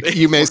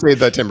 You may say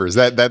the Timbers.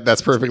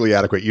 That's perfectly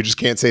adequate. You just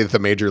can't say the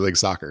Major League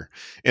Soccer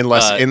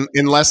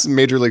unless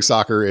Major League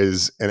Soccer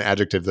is an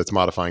adjective that's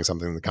modifying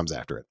something that comes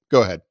after it.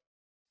 Go ahead.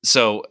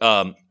 So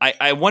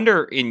I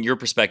wonder, in your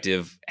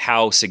perspective,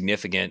 how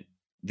significant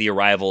the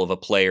arrival of a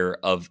player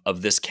of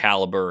this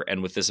caliber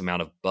and with this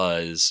amount of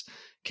buzz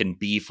can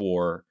be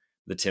for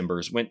the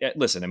Timbers.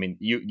 Listen, I mean,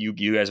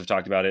 you guys have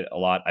talked about it a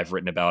lot. I've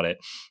written about it.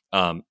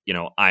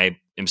 I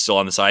am still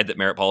on the side that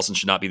Merritt Paulson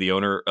should not be the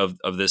owner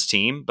of this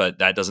team, but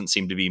that doesn't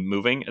seem to be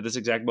moving at this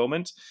exact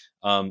moment.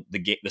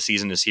 The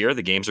season is here.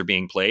 The games are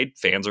being played.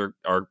 Fans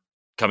are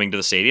coming to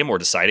the stadium or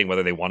deciding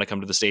whether they want to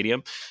come to the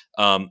stadium.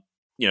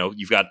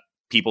 You've got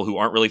people who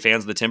aren't really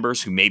fans of the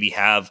Timbers who maybe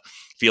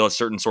feel a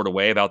certain sort of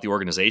way about the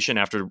organization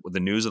after the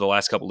news of the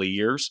last couple of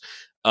years,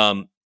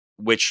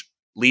 which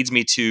leads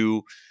me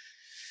to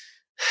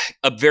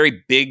a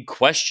very big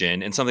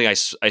question, and something I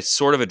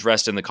sort of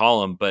addressed in the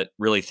column, but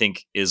really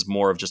think is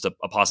more of just a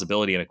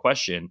possibility and a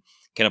question.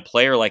 Can a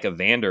player like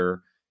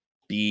Evander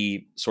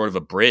be sort of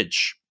a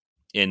bridge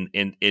in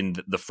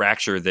the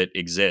fracture that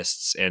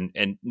exists, and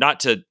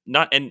not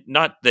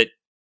that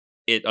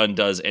it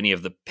undoes any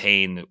of the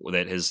pain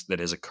that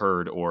has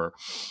occurred, or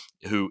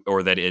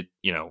that it,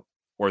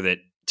 or that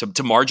to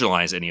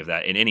marginalize any of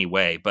that in any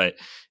way? But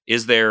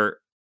is there,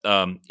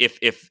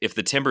 if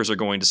the Timbers are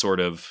going to sort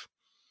of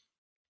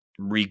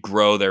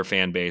regrow their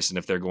fan base, and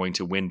if they're going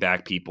to win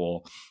back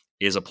people,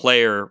 is a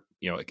player,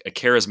 a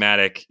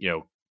charismatic,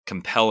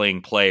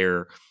 compelling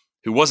player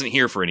who wasn't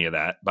here for any of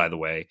that, by the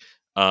way,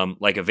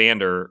 like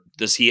Evander,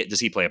 does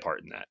he play a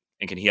part in that,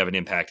 and can he have an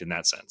impact in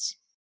that sense?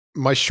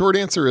 My short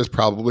answer is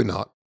probably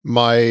not.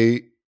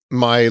 My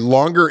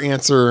longer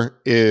answer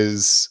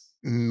is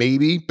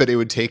maybe, but it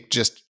would take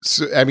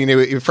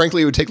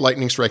frankly, it would take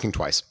lightning striking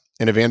twice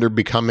and Evander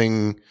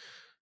becoming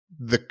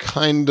the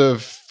kind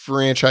of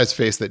franchise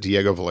face that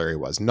Diego Valeri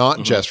was,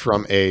 not just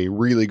from a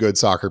really good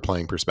soccer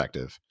playing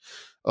perspective,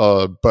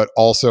 but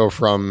also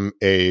from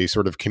a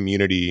sort of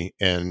community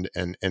and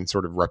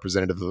sort of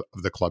representative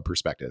of the club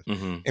perspective.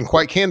 And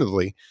quite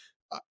candidly,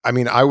 I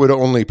mean, I would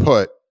only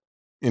put,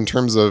 in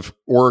terms of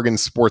Oregon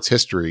sports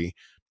history,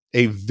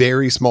 a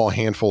very small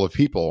handful of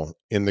people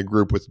in the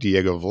group with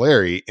Diego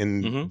Valeri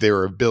in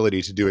their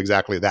ability to do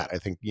exactly that. I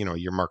think,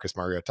 your Marcus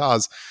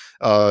Mariotaz,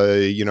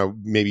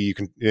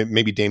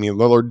 maybe Damian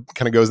Lillard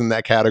kind of goes in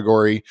that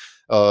category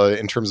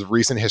in terms of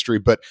recent history.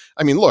 But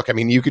I mean, look, I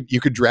mean, you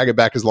could drag it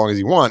back as long as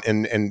you want.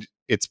 And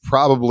it's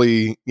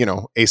probably,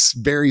 a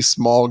very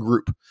small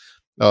group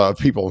of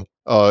people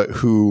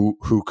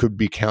who could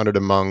be counted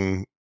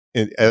among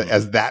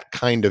as that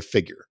kind of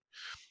figure.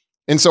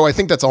 And so I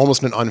think that's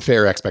almost an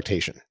unfair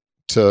expectation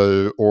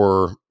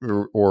or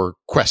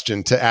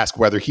question to ask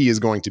whether he is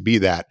going to be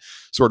that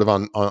sort of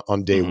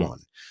on day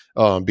one,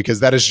 because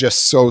that is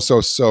just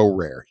so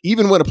rare.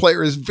 Even when a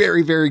player is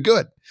very, very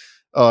good,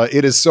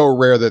 it is so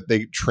rare that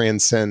they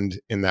transcend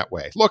in that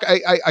way. Look,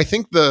 I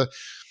think the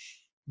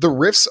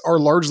riffs are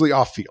largely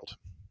off field.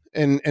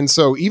 And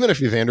so even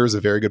if Evander is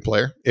a very good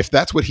player, if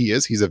that's what he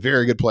is, he's a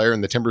very good player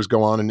and the Timbers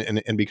go on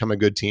and become a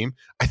good team,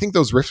 I think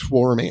those riffs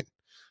will remain.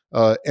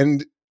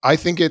 And I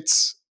think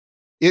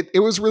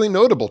it was really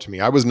notable to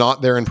me. I was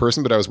not there in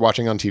person, but I was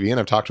watching on TV and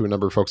I've talked to a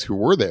number of folks who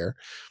were there.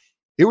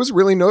 It was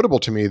really notable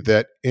to me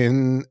that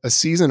in a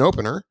season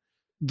opener,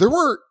 there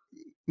were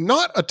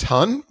not a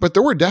ton, but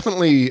there were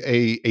definitely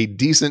a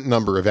decent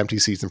number of empty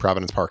seats in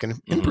Providence Park, and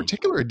in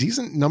particular, a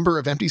decent number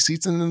of empty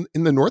seats in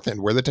the North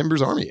End where the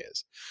Timbers Army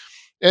is.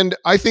 And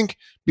I think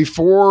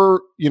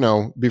before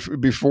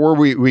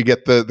we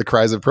get the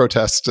cries of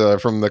protest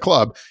from the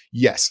club,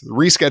 yes,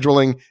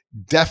 rescheduling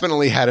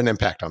definitely had an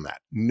impact on that.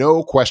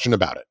 No question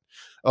about it.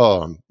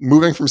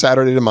 Moving from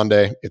Saturday to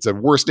Monday, it's a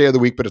worse day of the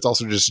week, but it's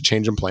also just a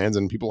change in plans,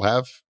 and people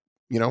have,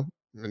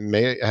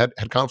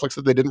 had conflicts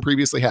that they didn't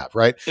previously have,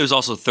 right? It was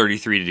also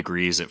 33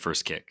 degrees at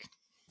first kick.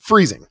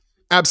 Freezing.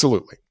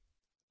 Absolutely.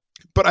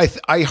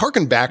 But I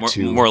hearken back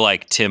to more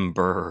like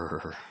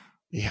timber.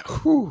 Yeah.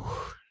 Whew.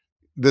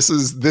 This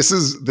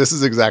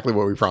is exactly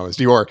what we promised.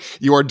 You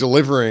are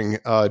delivering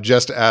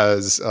just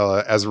as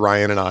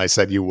Ryan and I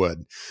said you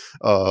would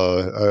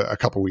a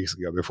couple weeks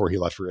ago before he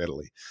left for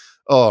Italy.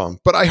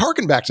 But I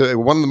hearken back to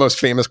one of the most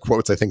famous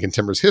quotes I think in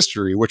Timbers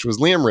history, which was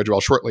Liam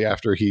Ridgewell shortly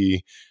after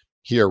he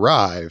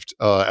arrived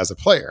as a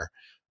player.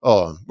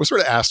 Was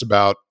sort of asked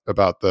about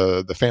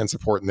the fan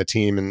support and the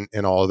team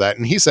and all of that,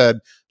 and he said,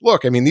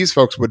 "Look, I mean, these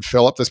folks would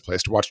fill up this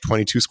place to watch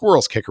 22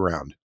 squirrels kick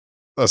around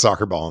a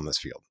soccer ball in this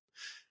field."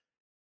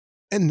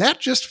 And that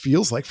just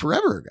feels like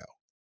forever ago,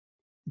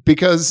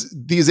 because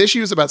these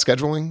issues about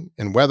scheduling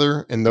and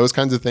weather and those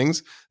kinds of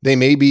things, they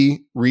may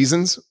be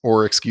reasons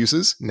or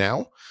excuses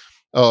now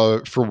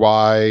for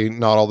why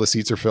not all the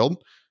seats are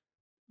filled,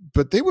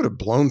 but they would have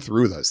blown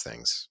through those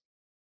things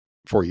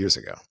 4 years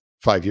ago,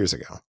 5 years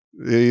ago.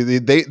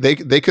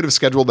 They could have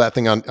scheduled that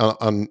thing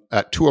on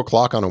at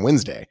 2:00 on a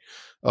Wednesday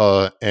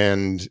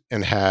and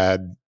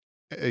had,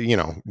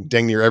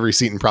 dang near every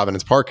seat in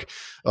Providence Park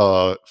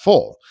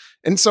full.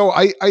 And so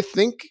I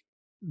think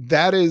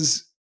that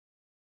is,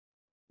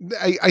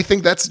 I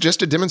think that's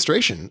just a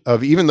demonstration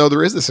of, even though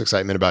there is this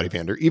excitement about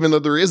Evander, even though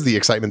there is the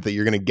excitement that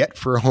you're going to get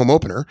for a home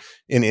opener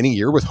in any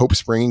year with hope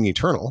springing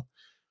eternal,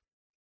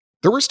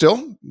 there were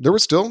still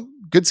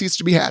good seats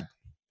to be had.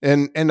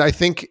 And I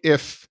think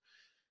if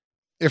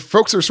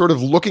folks are sort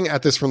of looking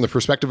at this from the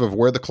perspective of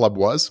where the club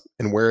was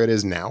and where it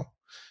is now,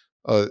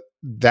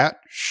 that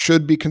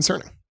should be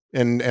concerning.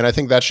 And I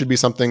think that should be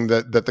something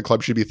that the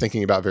club should be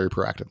thinking about very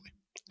proactively.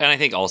 And I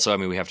think also,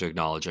 we have to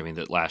acknowledge,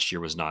 that last year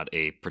was not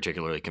a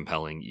particularly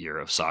compelling year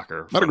of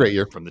soccer. Not a great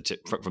year from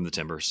the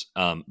Timbers.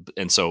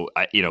 And so,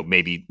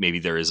 maybe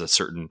there is a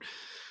certain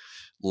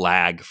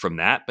lag from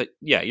that. But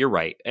yeah, you're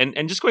right.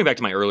 And just going back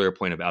to my earlier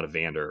point about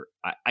Evander,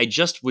 I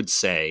just would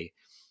say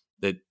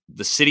that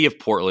the city of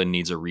Portland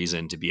needs a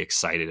reason to be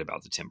excited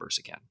about the Timbers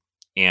again.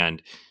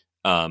 And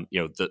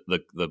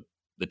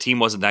the team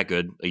wasn't that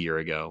good a year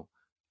ago.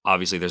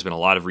 Obviously, there's been a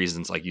lot of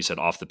reasons, like you said,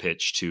 off the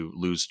pitch to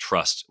lose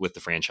trust with the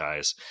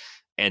franchise.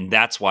 And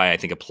that's why I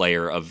think a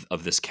player of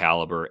this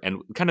caliber and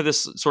kind of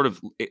this sort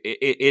of,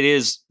 it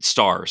is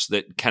stars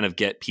that kind of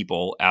get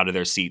people out of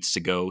their seats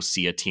to go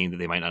see a team that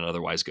they might not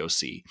otherwise go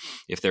see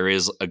if there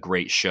is a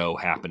great show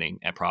happening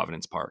at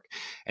Providence Park.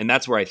 And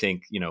that's where I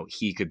think,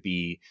 he could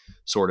be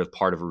sort of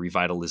part of a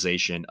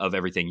revitalization of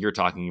everything you're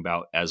talking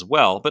about as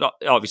well. But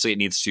obviously it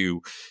needs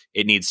to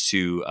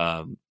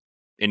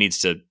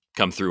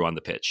come through on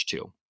the pitch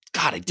too.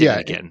 God, I did it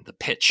again. The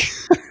pitch.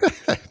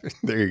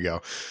 There you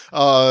go.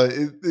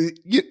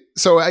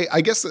 So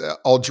I guess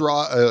I'll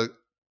draw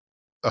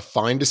a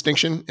fine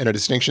distinction, and a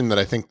distinction that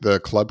I think the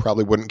club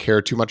probably wouldn't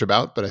care too much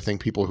about, but I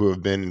think people who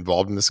have been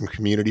involved in this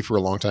community for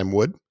a long time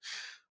would.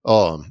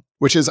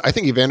 Which is, I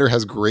think Evander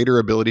has greater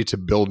ability to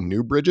build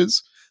new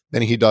bridges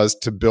than he does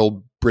to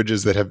build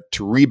bridges that have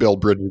to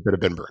rebuild bridges that have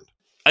been burned.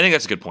 I think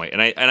that's a good point,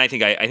 and I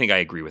think I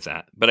agree with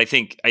that. But I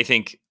think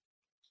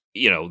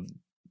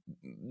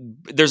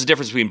there's a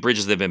difference between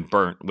bridges that have been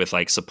burnt with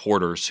like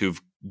supporters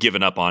who've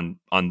given up on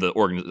the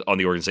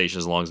organization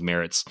as long as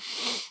merits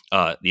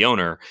the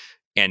owner,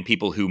 and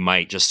people who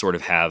might just sort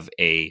of have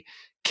a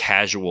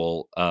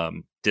casual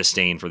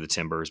disdain for the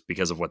Timbers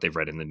because of what they've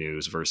read in the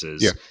news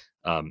versus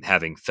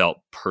having felt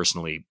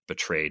personally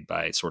betrayed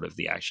by sort of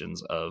the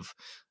actions of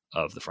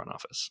the front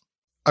office.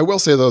 I will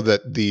say though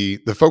that the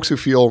folks who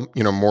feel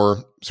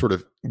more sort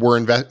of were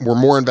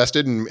more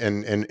invested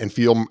and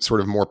feel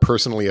sort of more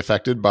personally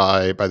affected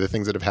by the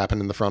things that have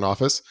happened in the front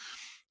office,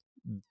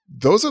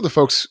 those are the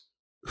folks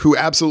who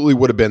absolutely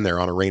would have been there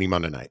on a rainy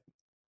Monday night,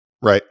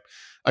 right?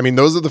 I mean,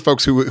 those are the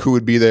folks who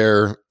would be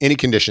there any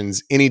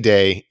conditions, any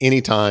day,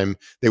 any time.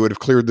 They would have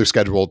cleared their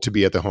schedule to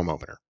be at the home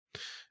opener,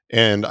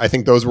 and I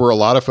think those were a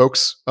lot of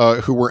folks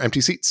who were empty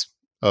seats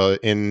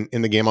in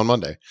the game on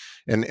Monday.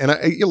 And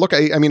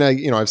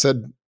I've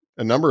said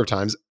a number of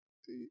times,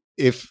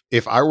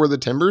 if I were the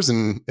Timbers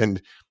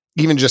and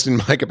even just in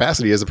my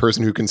capacity as a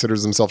person who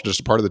considers himself just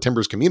a part of the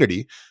Timbers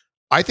community,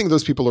 I think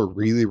those people are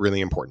really,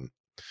 really important.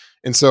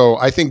 And so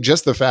I think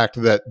just the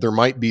fact that there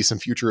might be some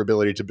future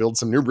ability to build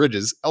some new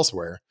bridges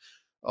elsewhere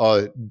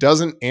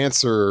doesn't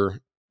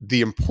answer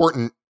the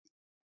important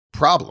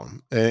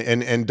problem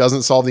and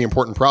doesn't solve the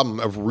important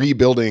problem of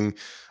rebuilding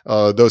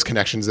those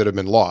connections that have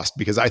been lost,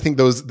 because I think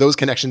those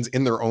connections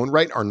in their own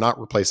right are not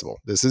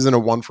replaceable. This isn't a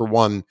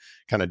 1-for-1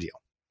 kind of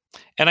deal.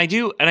 And I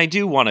do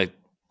want to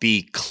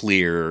be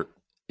clear,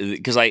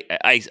 because I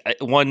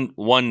one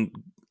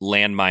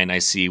landmine I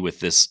see with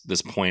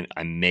this point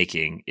I'm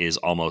making is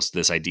almost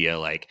this idea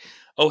like,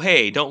 oh,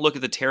 hey, don't look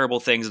at the terrible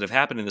things that have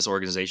happened in this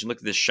organization. Look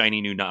at this shiny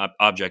new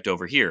object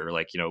over here.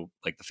 Like,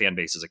 like the fan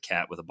base is a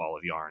cat with a ball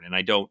of yarn. And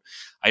I don't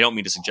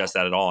mean to suggest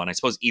that at all. And I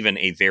suppose even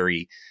a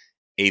very,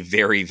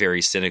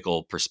 very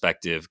cynical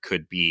perspective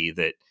could be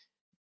that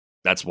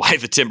that's why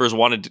the Timbers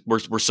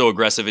were so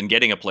aggressive in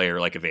getting a player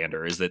like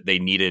Evander, is that they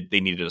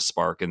needed a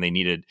spark, and they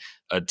needed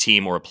a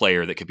team or a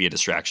player that could be a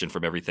distraction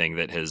from everything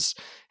that has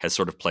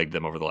sort of plagued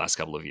them over the last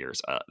couple of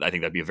years. I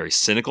think that'd be a very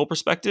cynical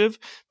perspective,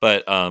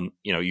 but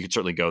you could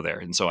certainly go there.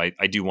 And so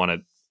I do want to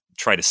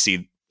try to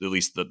see at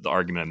least the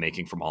argument I'm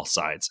making from all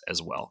sides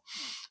as well.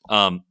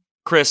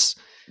 Chris,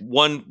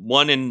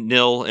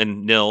 1-0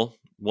 and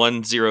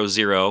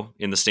 1-0-0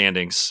 in the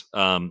standings.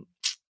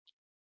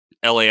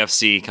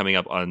 LAFC coming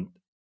up on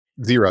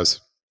zeros.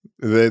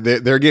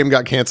 Their game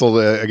got canceled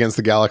against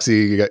the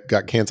Galaxy,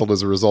 got canceled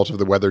as a result of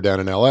the weather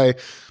down in LA.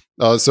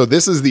 So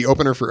this is the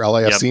opener for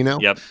LAFC now.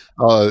 Yep.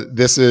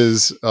 This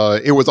is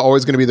it was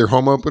always going to be their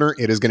home opener.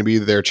 It is going to be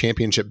their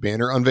championship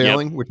banner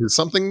unveiling, which is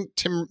something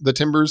the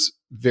Timbers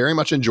very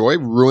much enjoy,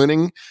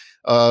 ruining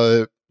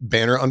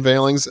banner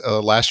unveilings.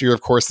 Last year, of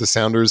course, the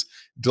Sounders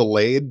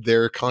delayed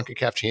their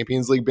CONCACAF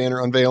Champions League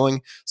banner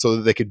unveiling so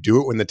that they could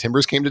do it when the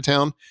Timbers came to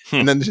town.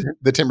 And then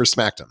the Timbers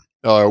smacked them,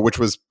 which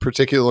was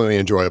particularly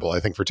enjoyable, I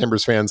think, for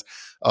Timbers fans.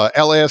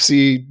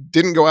 LAFC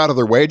didn't go out of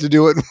their way to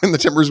do it when the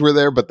Timbers were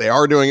there, but they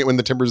are doing it when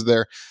the Timbers are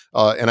there.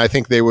 And I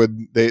think they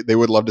would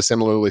love to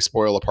similarly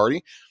spoil a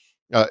party.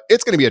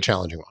 It's going to be a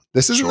challenging one.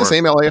 This isn't the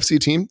same LAFC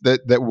team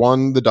that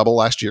won the double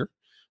last year.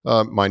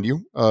 Mind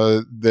you,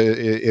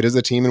 it is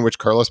a team in which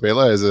Carlos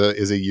Vela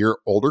is a year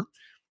older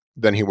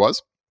than he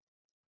was.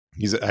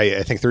 He's,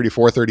 I think,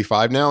 34,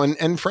 35 now.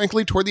 And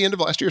frankly, toward the end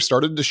of last year,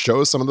 started to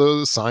show some of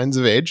those signs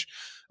of age.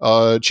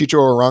 Chicho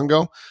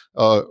Arango,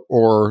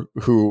 or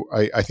who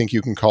I think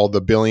you can call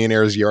the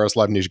billionaire's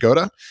Yaroslav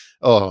Nizhgoda.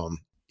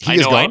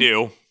 I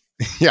do.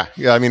 Yeah.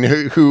 I mean,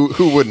 who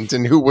wouldn't,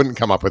 and who wouldn't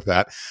come up with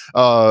that?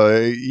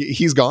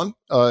 He's gone.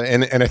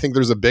 And I think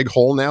there's a big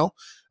hole now,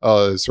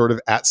 sort of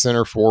at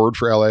center forward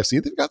for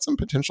LAFC. They've got some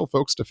potential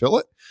folks to fill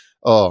it.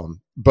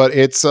 But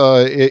it's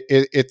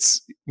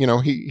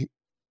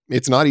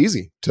not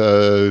easy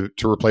to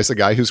replace a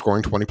guy who's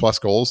scoring 20 plus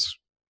goals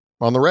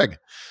on the reg.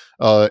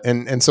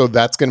 And so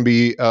that's going to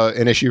be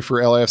an issue for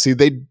LAFC.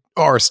 They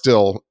are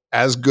still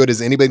as good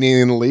as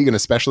anybody in the league, and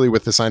especially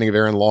with the signing of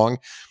Aaron Long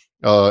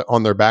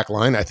on their back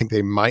line. I think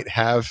they might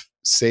have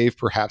saved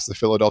perhaps the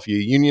Philadelphia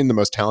Union, the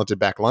most talented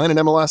back line in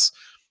MLS.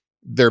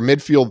 Their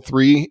midfield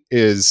three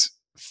is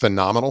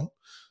phenomenal.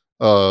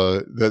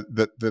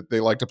 That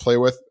they like to play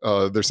with.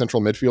 Their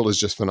central midfield is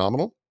just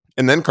phenomenal.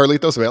 And then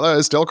Carlitos Vela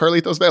is still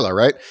Carlitos Vela,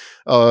 right?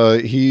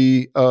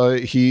 He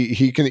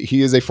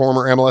is a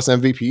former MLS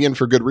MVP, and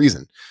for good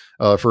reason.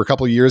 For a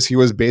couple of years, he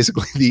was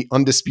basically the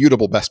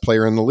undisputable best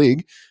player in the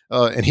league,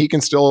 and he can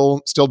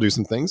still do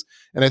some things.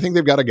 And I think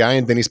they've got a guy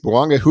in Denis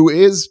Bouanga who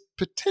is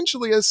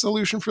potentially a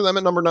solution for them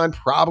at number 9.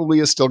 Probably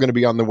is still going to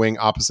be on the wing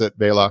opposite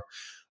Vela.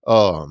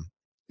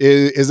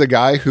 is a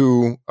guy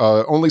who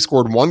only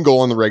scored one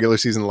goal in the regular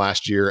season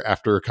last year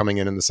after coming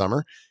in the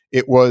summer.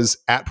 It was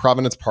at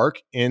Providence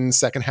Park in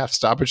second half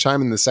stoppage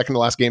time in the second to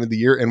last game of the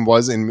year, and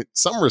was in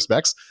some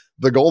respects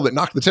the goal that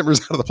knocked the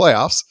Timbers out of the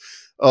playoffs.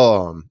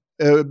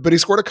 But he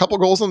scored a couple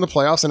goals in the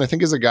playoffs, and I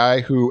think is a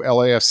guy who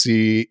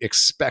LAFC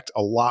expect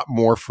a lot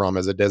more from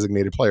as a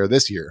designated player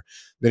this year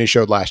than he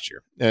showed last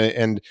year.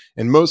 And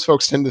most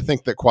folks tend to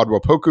think that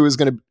Kwadwo Poku is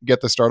going to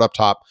get the start up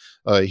top.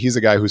 He's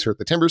a guy who's hurt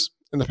the Timbers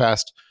in the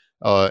past,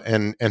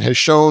 and has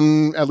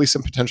shown at least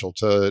some potential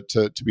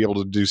to be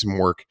able to do some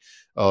work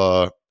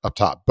up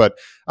top. But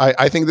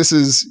I think this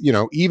is,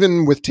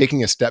 even with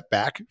taking a step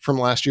back from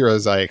last year,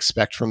 as I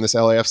expect from this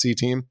LAFC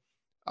team,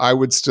 I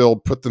would still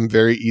put them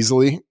very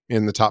easily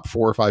in the top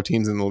 4 or 5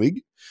 teams in the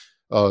league.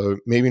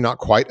 Maybe not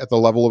quite at the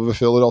level of a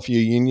Philadelphia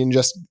Union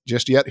just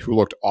yet, who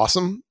looked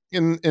awesome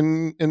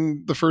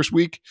in the first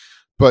week,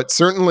 but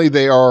certainly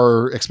they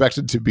are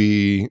expected to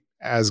be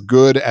as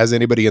good as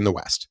anybody in the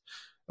West.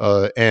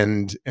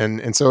 And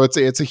so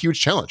it's a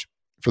huge challenge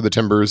for the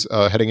Timbers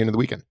heading into the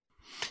weekend.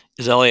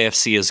 Is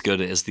LAFC as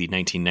good as the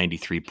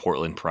 1993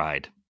 Portland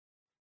Pride?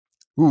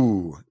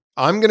 Ooh,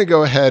 I'm going to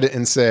go ahead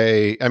and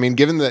say, I mean,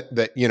 given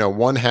that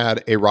one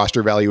had a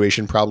roster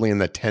valuation probably in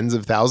the tens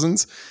of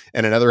thousands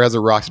and another has a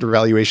roster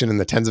valuation in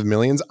the tens of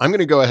millions, I'm going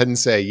to go ahead and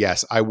say,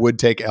 yes, I would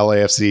take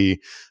LAFC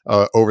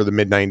over the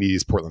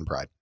mid-90s Portland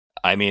Pride.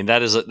 I mean,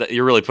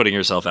 you're really putting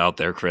yourself out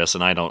there, Chris,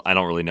 and I don't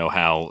really know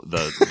how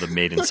the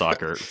maiden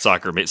soccer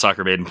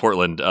maiden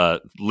Portland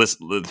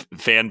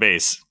fan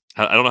base.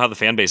 I don't know how the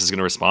fan base is going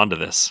to respond to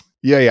this.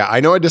 Yeah. I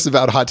know I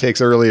disavowed hot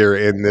takes earlier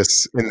in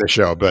the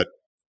show, but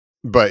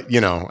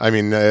I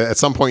mean, at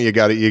some point you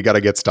got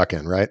to get stuck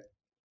in, right?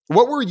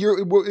 What were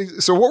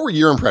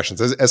your impressions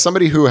as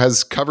somebody who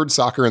has covered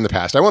soccer in the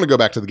past? I want to go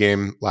back to the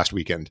game last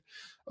weekend,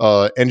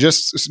 and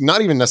just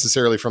not even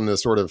necessarily from the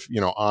sort of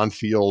on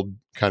field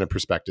kind of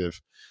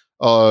perspective.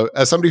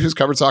 As somebody who's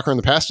covered soccer in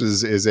the past,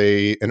 is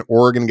an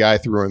Oregon guy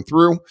through and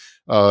through,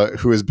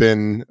 who has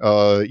been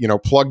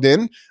plugged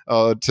in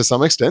to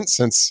some extent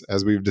since,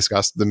 as we've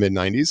discussed, the mid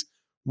 '90s.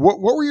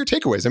 What were your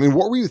takeaways? I mean,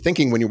 what were you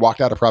thinking when you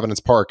walked out of Providence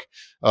Park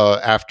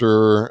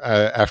after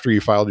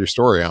you filed your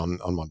story on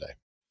Monday?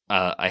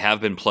 I have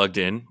been plugged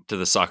in to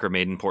the Soccer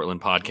Maiden Portland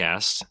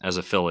podcast as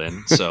a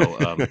fill-in. So,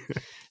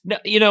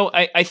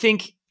 I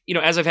think,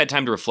 as I've had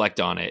time to reflect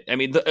on it, I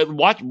mean,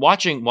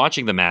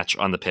 watching the match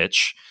on the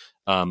pitch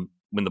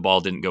when the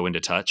ball didn't go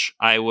into touch,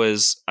 I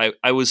was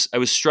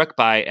struck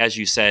by, as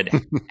you said,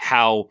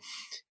 how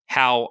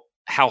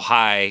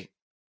high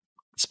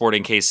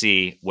Sporting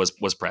KC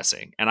was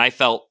pressing, and I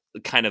felt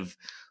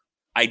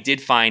I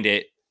did find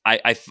it.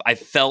 I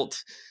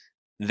felt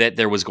that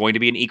there was going to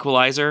be an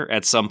equalizer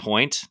at some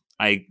point.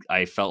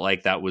 I felt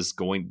like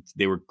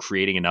they were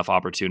creating enough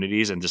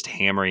opportunities and just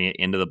hammering it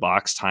into the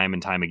box time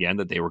and time again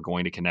that they were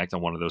going to connect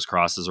on one of those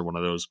crosses or one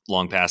of those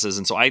long passes.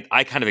 And so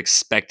I kind of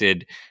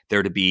expected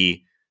there to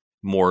be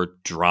more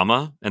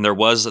drama, and there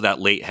was that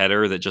late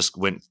header that just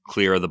went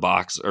clear of the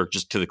box, or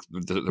just to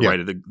the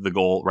right of the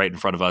goal, right in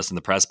front of us in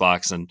the press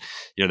box, and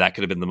that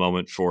could have been the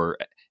moment for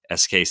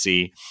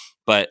SKC.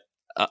 But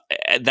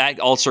that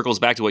all circles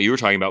back to what you were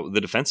talking about,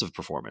 the defensive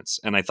performance,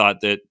 and I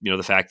thought that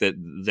the fact that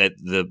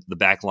the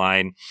back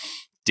line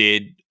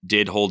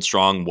did hold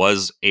strong,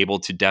 was able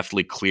to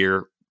deftly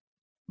clear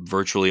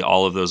virtually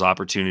all of those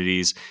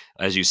opportunities,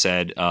 as you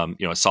said,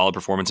 a solid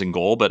performance in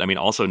goal, but I mean,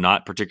 also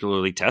not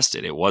particularly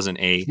tested. It wasn't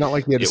not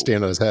like he had to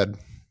stand on his head.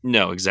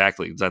 No,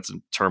 exactly. That's a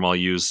term I'll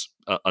use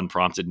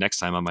unprompted next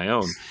time on my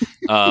own.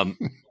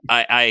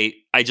 I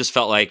just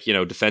felt like,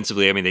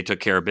 defensively, I mean, they took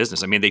care of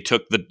business. I mean, they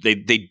took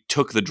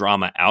the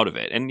drama out of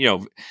it. And,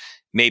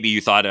 maybe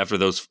you thought after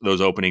those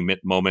opening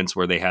moments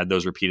where they had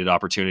those repeated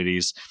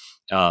opportunities,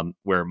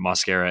 where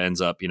Mosquera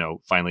ends up,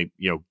 finally,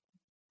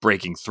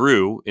 breaking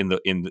through in the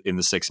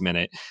 6th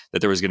minute, that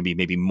there was going to be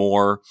maybe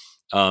more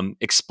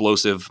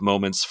explosive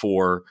moments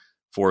for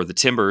the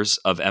Timbers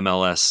of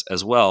MLS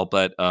as well.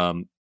 But I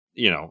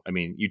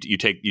mean, you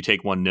take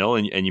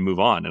 1-0 and you move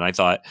on. And I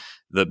thought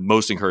the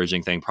most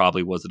encouraging thing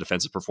probably was the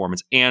defensive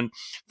performance, and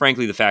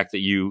frankly, the fact that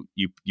you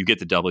get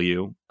the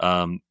W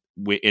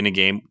in a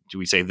game. Do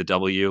we say the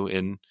W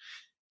in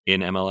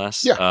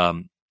MLS? Yeah.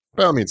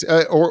 By all means,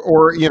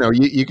 or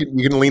you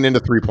can lean into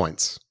 3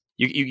 points.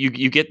 You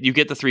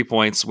get the 3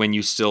 points when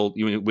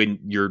when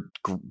your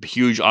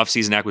huge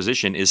offseason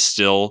acquisition is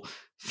still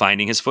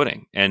finding his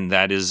footing, and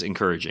that is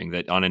encouraging.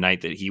 That on a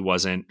night that he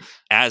wasn't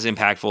as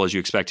impactful as you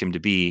expect him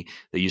to be,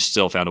 that you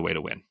still found a way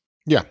to win.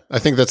 Yeah, I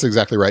think that's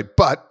exactly right.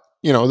 But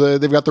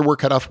they've got their work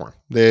cut out for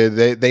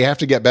them. They have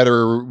to get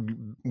better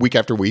week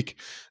after week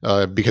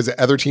because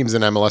other teams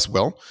in MLS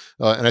will.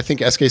 And I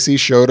think SKC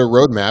showed a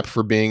roadmap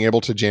for being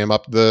able to jam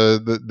up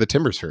the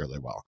Timbers fairly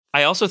well.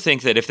 I also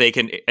think that if they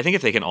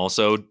can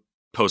also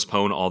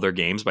postpone all their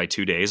games by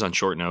 2 days on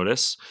short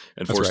notice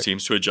and force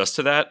teams to adjust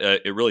to that,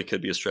 it really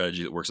could be a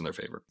strategy that works in their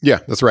favor. Yeah,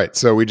 that's right.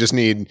 So we just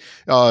need,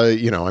 I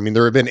mean,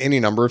 there have been any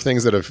number of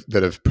things that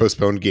have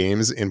postponed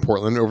games in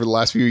Portland over the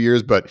last few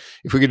years, but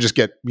if we could just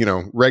get,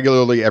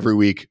 regularly every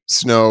week,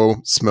 snow,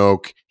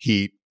 smoke,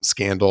 heat,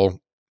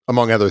 Scandal,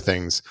 among other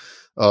things,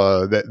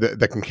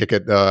 that can kick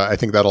it. I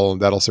think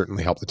that'll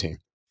certainly help the team.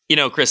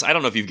 Chris, I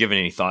don't know if you've given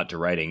any thought to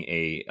writing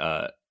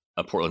a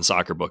Portland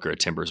soccer book or a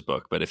Timbers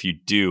book, but if you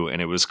do,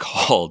 and it was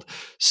called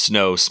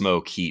Snow,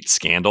 Smoke, Heat,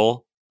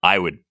 Scandal, I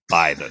would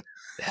buy the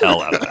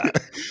hell out of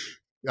that.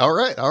 All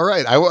right.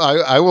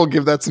 I will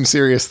give that some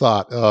serious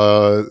thought.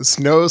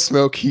 Snow,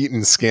 Smoke, Heat,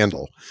 and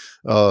Scandal.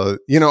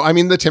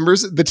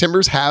 The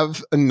Timbers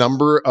have a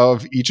number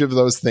of each of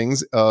those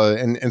things,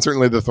 and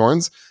certainly the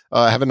Thorns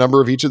have a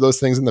number of each of those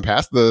things in the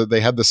past.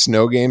 They had the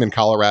snow game in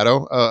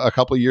Colorado a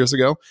couple of years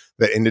ago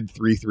that ended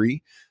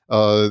 3-3.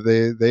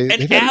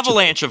 An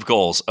avalanche of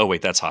goals. Oh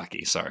wait, that's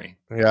hockey. Sorry.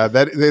 Yeah,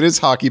 that is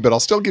hockey, but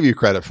I'll still give you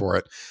credit for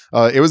it.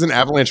 It was an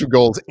avalanche of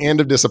goals and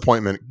of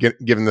disappointment,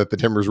 given that the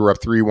Timbers were up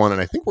 3-1,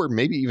 and I think we're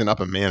maybe even up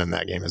a man in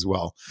that game as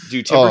well.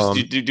 Do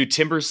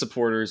Timbers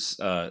supporters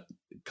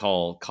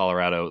call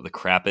Colorado the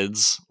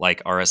Crapids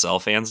like RSL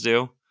fans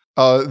do?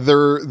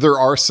 There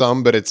are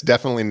some, but it's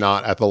definitely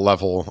not at the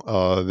level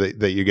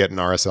that you get in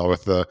RSL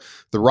with the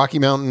Rocky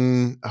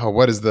Mountain.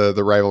 What is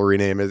the rivalry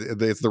name?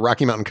 It's the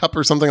Rocky Mountain Cup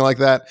or something like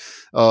that.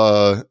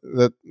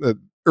 The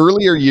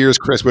earlier years,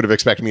 Chris would have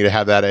expected me to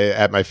have that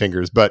at my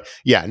fingers, but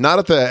yeah, not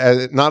at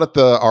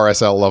the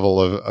RSL level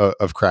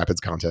of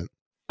Crapids content.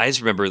 I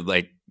just remember,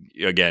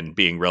 again,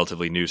 being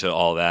relatively new to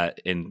all that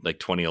in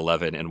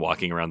 2011 and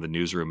walking around the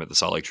newsroom at the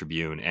Salt Lake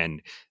Tribune,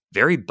 and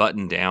very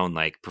buttoned down,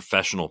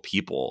 professional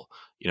people,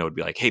 would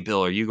be like, "Hey,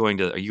 Bill, are you going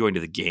to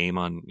the game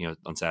on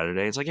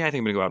Saturday?" It's like, "Yeah, I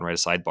think I'm going to go out and write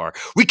a sidebar.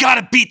 We got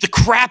to beat the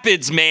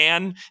Crapids,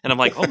 man!" And I'm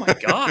like, "Oh my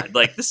god!"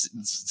 this.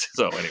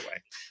 So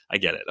anyway, I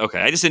get it. Okay,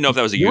 I just didn't know if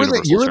that was a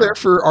universal. You were there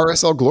for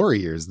RSL glory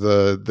years.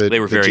 They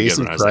were very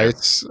Jason good when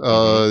Kreis,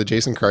 the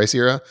Jason Kreis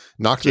era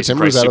knocked the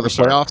Timbers out of the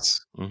playoffs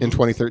in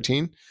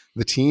 2013.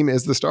 The team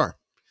is the star.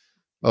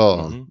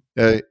 I'm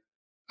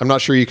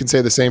not sure you can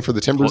say the same for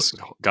the Timbers.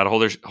 Got to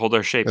hold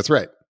their shape. That's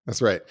right.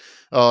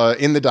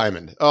 In the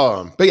diamond.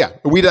 But yeah,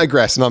 we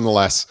digress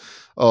nonetheless.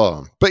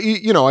 But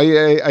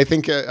I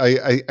think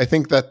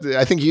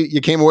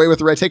you came away with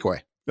the right takeaway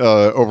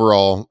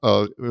overall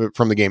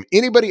from the game.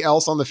 Anybody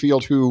else on the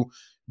field who,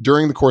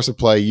 during the course of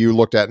play, you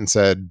looked at and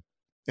said,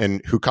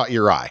 and who caught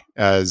your eye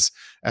as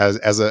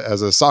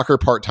a soccer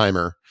part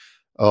timer?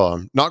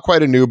 Not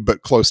quite a noob,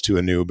 but close to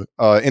a noob.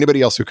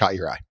 Anybody else who caught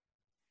your eye?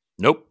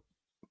 Nope.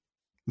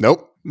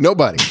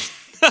 Nobody.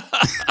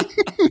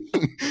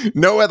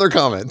 No other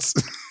comments.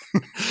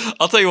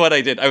 I'll tell you what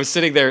I did. I was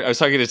sitting there. I was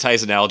talking to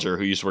Tyson Alger,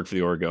 who used to work for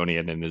the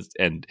Oregonian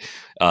and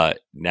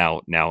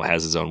now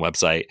has his own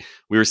website.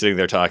 We were sitting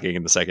there talking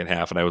in the second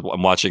half, and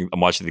I'm watching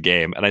the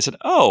game, and I said,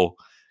 "Oh,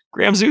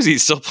 Graham Zusi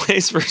still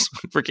plays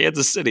for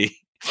Kansas City,"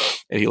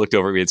 and he looked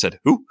over at me and said,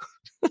 "Who?"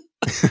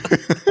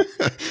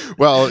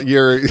 Well,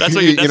 that's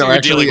what you're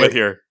dealing with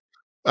here.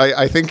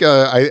 I think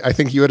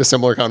you had a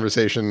similar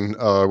conversation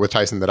with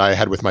Tyson that I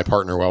had with my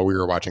partner while we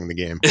were watching the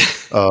game.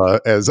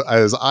 As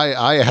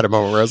I had a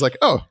moment where I was like,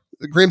 "Oh,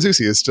 Graham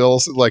Zusi is still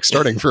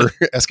starting for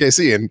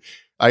SKC," and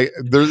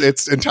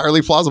it's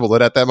entirely plausible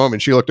that at that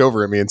moment she looked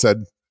over at me and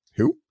said,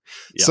 "Who?"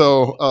 Yeah.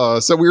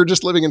 So we were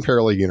just living in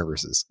parallel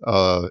universes.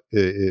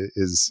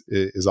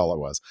 Is all it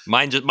was.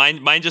 Mine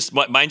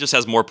just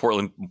has more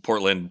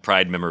Portland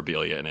Pride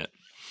memorabilia in it.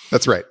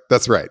 That's right.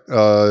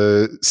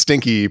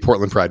 Stinky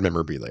Portland Pride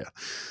memorabilia.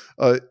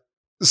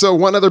 So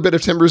one other bit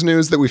of Timbers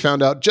news that we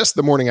found out just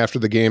the morning after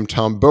the game: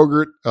 Tom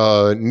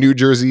Bogert, New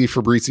Jersey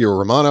Fabrizio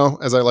Romano,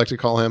 as I like to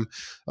call him,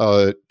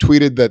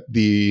 tweeted that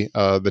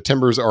the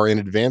Timbers are in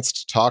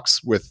advanced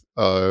talks with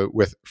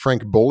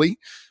Frank Boli,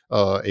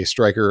 a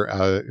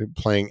striker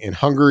playing in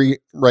Hungary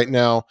right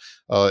now.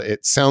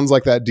 It sounds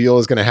like that deal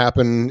is going to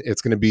happen.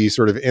 It's going to be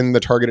sort of in the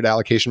targeted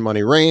allocation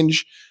money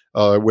range.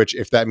 Which,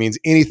 if that means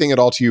anything at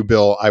all to you,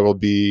 Bill, I will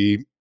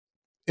be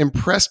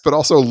impressed, but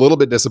also a little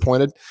bit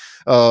disappointed.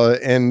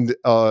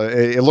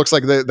 It looks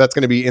like that's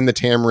going to be in the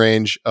TAM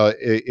range.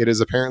 It is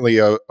apparently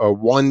a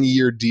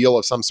 1-year deal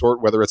of some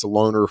sort, whether it's a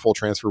loan or a full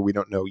transfer, we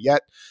don't know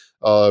yet.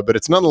 But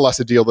it's nonetheless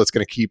a deal that's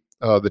going to keep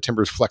the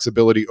Timbers'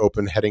 flexibility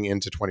open heading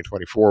into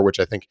 2024, which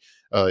I think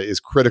is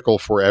critical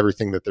for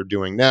everything that they're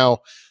doing now.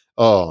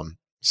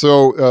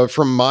 So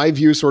from my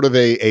view, sort of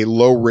a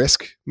low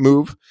risk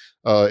move.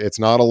 It's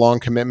not a long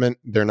commitment.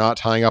 They're not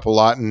tying up a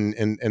lot,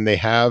 and they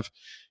have,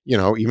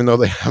 even though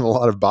they have a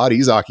lot of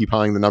bodies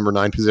occupying the number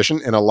 9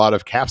 position and a lot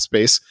of cap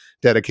space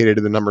dedicated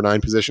to the number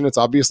 9 position, it's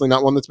obviously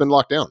not one that's been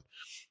locked down.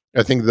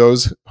 I think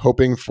those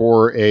hoping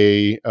for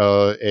a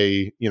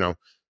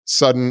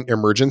sudden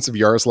emergence of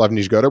Yaroslav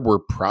Nizhgoda were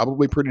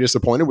probably pretty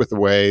disappointed with the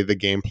way the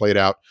game played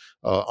out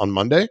on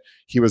Monday.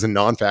 He was a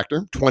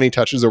non-factor, 20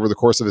 touches over the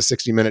course of a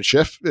 60-minute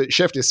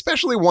shift,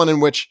 especially one in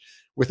which,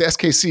 with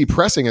SKC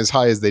pressing as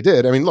high as they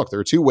did. I mean, look, there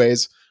are 2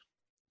 ways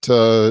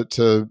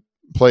to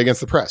play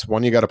against the press.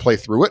 One, you got to play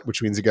through it,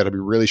 which means you got to be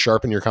really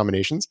sharp in your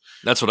combinations.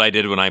 That's what I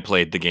did when I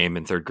played the game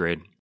in 3rd grade.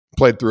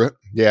 Played through it.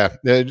 Yeah.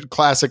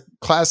 Classic,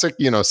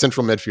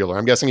 central midfielder.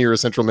 I'm guessing you're a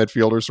central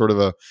midfielder, sort of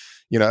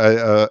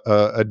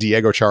a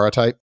Diego Chara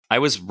type. I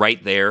was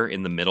right there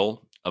in the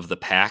middle of the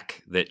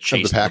pack that Of the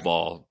chased the pack.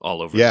 ball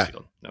all over the Yeah.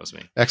 field. That was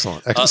me.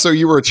 Excellent. So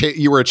you were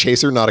a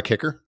chaser, not a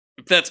kicker?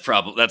 That's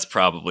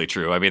probably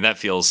true. I mean, that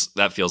feels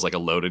like a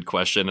loaded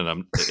question, and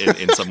I'm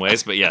in some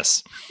ways, but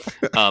yes.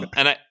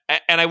 And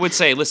I would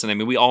say, listen, I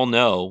mean, we all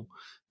know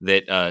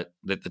that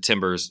that the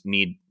Timbers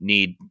need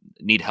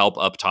help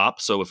up top.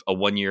 So if a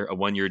one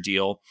year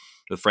deal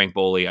with Frank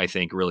Boley, I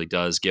think really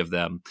does give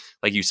them,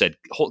 like you said,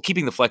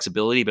 keeping the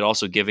flexibility, but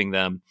also giving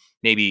them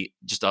maybe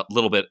just a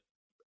little bit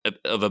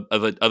of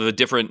a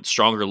different,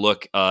 stronger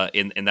look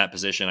in that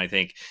position. I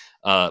think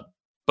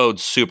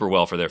bodes super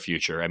well for their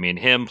future. I mean,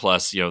 him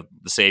plus the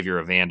savior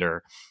of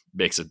Vander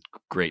makes a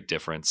great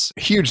difference.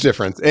 Huge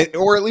difference,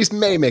 or at least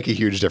may make a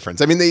huge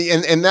difference. I mean,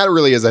 and that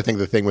really is, I think,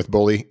 the thing with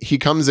Boley. He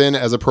comes in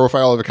as a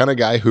profile of a kind of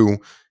guy who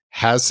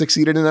has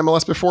succeeded in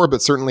MLS before,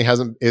 but certainly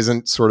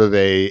isn't sort of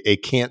a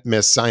can't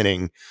miss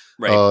signing,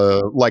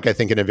 Right. like I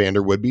think an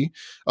Evander would be.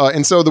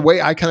 And so the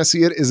way I kind of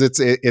see it is it's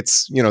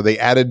they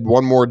added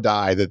one more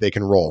die that they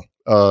can roll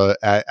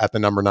at the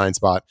number 9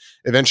 spot.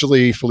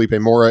 Eventually, Felipe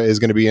Mora is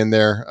going to be in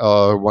there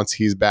once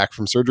he's back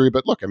from surgery.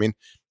 But look, I mean,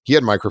 he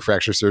had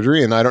microfracture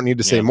surgery, and I don't need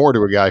to say more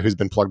to a guy who's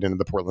been plugged into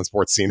the Portland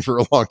sports scene for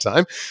a long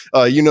time.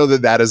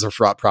 That is a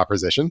fraught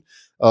proposition.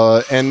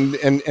 And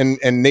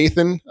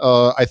Nathan,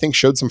 I think,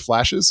 showed some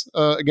flashes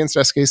against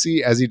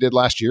SKC as he did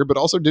last year, but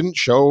also didn't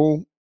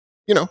show,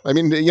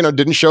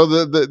 didn't show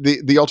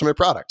the ultimate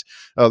product,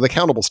 the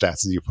countable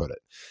stats, as you put it.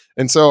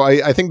 And so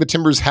I think the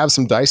Timbers have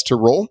some dice to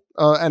roll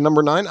at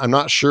number 9. I'm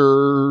not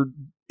sure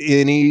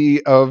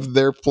any of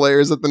their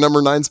players at the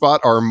number 9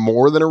 spot are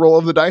more than a roll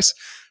of the dice,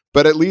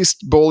 but at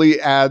least Boley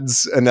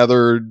adds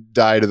another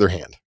die to their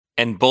hand.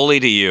 And Boley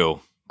to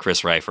you,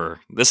 Chris Reifer.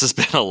 This has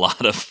been a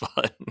lot of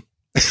fun.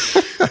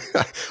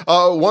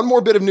 One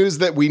more bit of news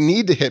that we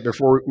need to hit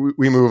before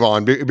we move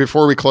on,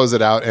 before we close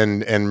it out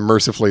and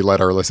mercifully let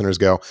our listeners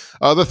go.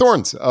 The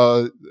Thorns,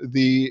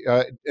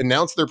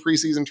 announced their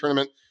preseason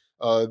tournament.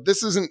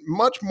 This isn't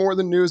much more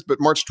than news, but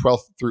March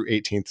 12th through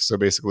 18th. So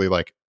basically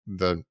like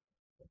the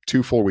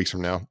 2 full weeks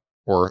from now,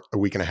 or a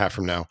week and a half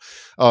from now.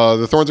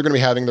 The Thorns are going to be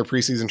having their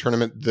preseason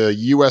tournament. The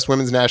U.S.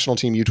 women's national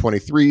team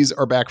U23s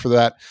are back for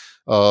that.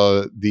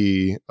 I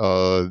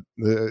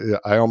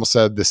almost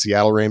said the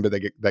Seattle Reign, but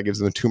that gives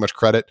them too much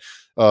credit.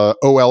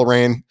 OL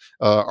Reign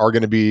are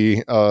going to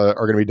be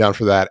down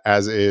for that,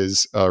 as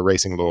is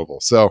Racing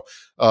Louisville. So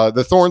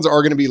the Thorns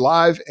are going to be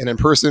live and in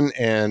person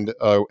and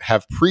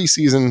have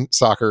preseason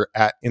soccer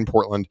in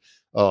Portland.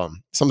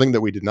 Something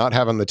that we did not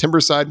have on the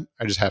Timbers side.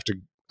 I just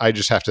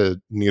have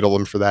to needle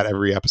them for that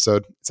every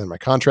episode. It's in my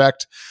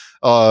contract.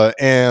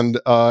 And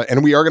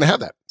we are going to have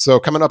that. So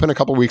coming up in a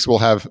couple of weeks, we'll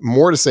have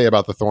more to say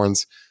about the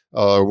Thorns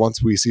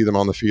once we see them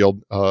on the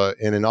field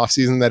in an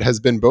offseason that has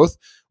been both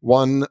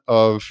one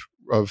of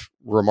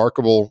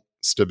remarkable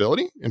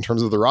stability in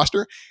terms of the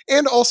roster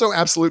and also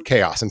absolute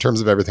chaos in terms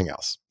of everything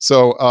else.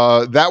 So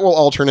that will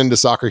all turn into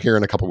soccer here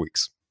in a couple of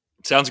weeks.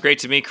 Sounds great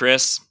to me,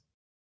 Chris.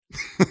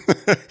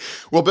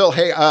 Well, Bill,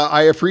 hey,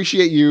 I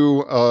appreciate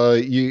you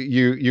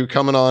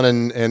coming on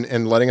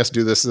and letting us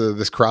do this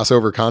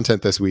crossover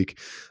content this week.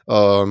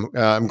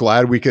 I'm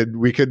glad we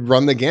could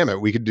run the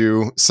gamut. We could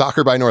do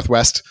soccer by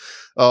Northwest.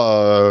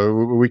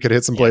 We could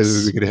hit some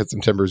places. We could hit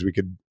some Timbers. We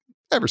could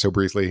ever so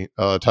briefly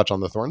touch on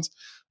the Thorns.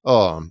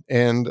 I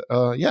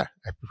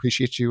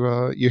appreciate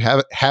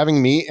you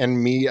having me,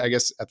 and me, I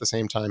guess, at the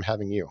same time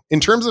having you.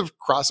 In terms of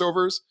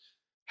crossovers,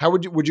 how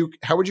would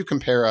you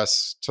compare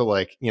us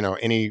to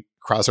any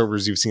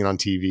crossovers you've seen on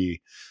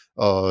TV?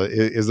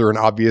 Is there an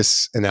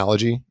obvious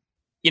analogy?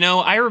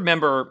 I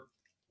remember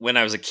when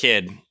I was a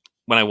kid,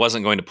 when I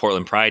wasn't going to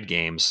Portland Pride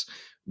games,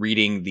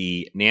 reading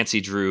the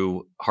Nancy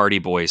Drew Hardy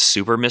Boys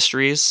Super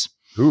Mysteries.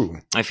 Ooh,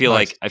 I feel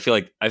nice.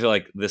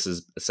 like this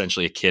is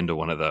essentially akin to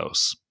one of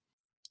those.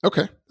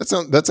 Okay, that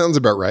sounds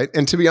about right.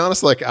 And to be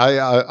honest,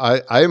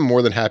 I am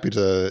more than happy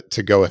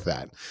to go with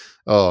that.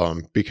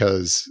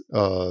 Because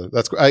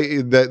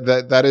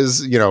that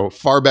is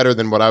far better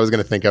than what I was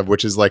going to think of,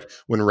 which is like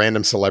when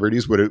random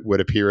celebrities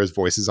would appear as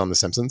voices on The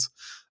Simpsons.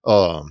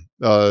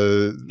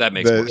 That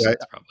makes more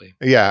sense, probably.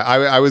 Yeah,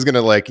 I was going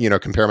to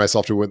compare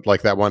myself to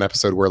that one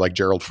episode where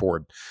Gerald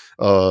Ford,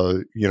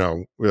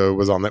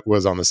 was on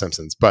The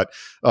Simpsons. But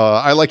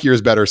I like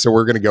yours better, so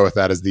we're going to go with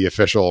that as the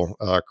official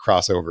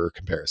crossover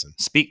comparison.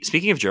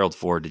 Speaking of Gerald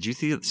Ford, did you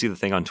see the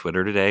thing on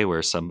Twitter today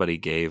where somebody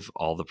gave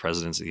all the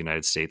presidents of the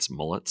United States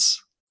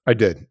mullets? I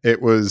did.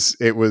 It was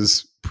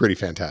pretty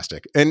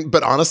fantastic.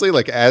 But honestly,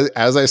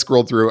 as I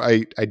scrolled through,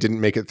 I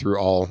didn't make it through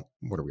all.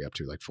 What are we up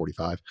to?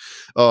 45.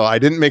 I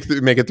didn't make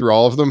it through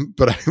all of them,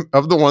 but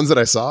of the ones that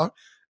I saw,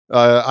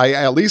 I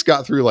at least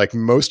got through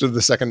most of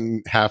the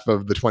second half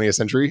of the 20th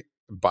century.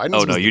 Biden's.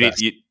 Oh no, you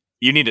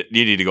need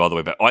to go all the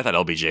way back. Oh, I thought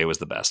LBJ was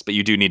the best, but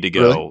you do need to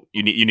go.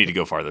 Really? You need to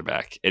go farther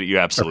back. You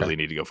absolutely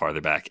need to go farther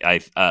back.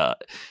 There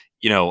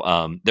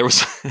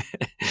was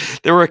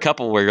there were a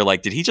couple where you're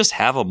like, did he just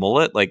have a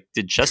mullet? Like,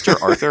 did Chester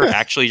Arthur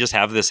actually just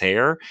have this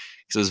hair?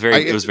 Because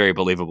it was very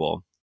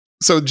believable.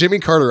 So Jimmy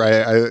Carter,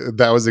 I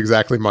that was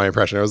exactly my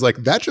impression. I was like,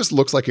 that just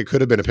looks like it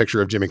could have been a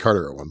picture of Jimmy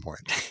Carter at one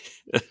point.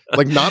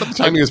 Like not at the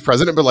time he was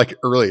president, but like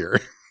earlier.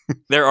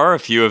 There are a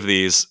few of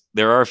these.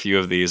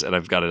 And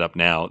I've got it up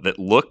now that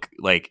look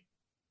like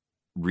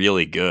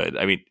really good.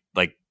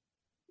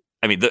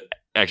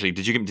 Actually,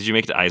 did you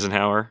make it to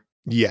Eisenhower?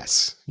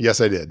 Yes,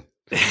 I did.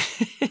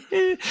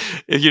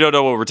 If you don't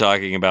know what we're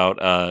talking about,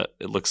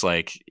 it looks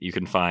like you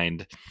can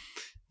find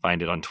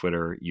it on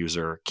Twitter.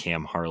 User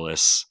Cam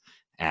Harless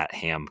at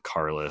Ham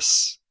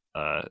Carless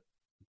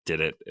did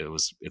it.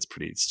 It's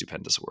pretty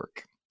stupendous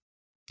work.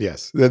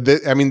 Yes,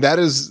 that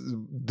is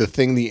the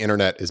thing the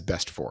internet is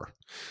best for.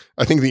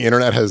 I think the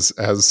internet has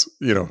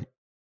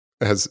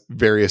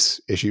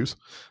various issues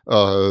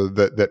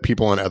that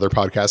people on other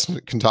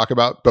podcasts can talk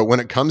about. But when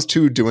it comes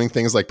to doing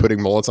things like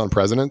putting mullets on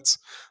presidents,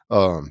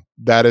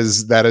 that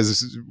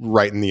is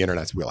right in the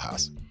internet's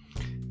wheelhouse.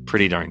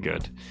 Pretty darn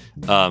good.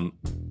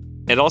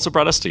 It also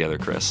brought us together,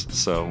 Chris.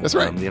 So that's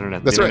right. The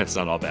internet's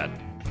not all bad.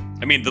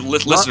 I mean, the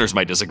listeners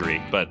might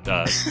disagree, but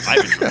I've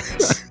enjoyed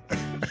this.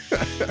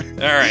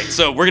 All right,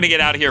 so we're going to get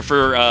out of here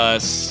for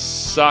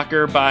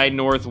Soccer by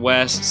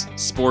Northwest,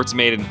 Sports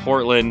Made in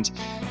Portland.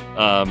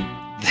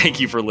 Thank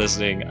you for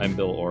listening. I'm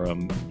Bill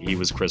Oram. He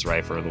was Chris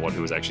Reifer, the one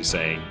who was actually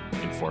saying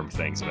informed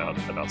things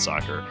about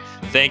soccer.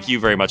 Thank you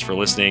very much for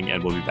listening,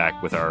 and we'll be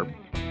back with our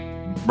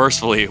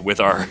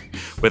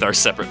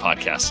separate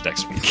podcast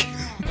next week.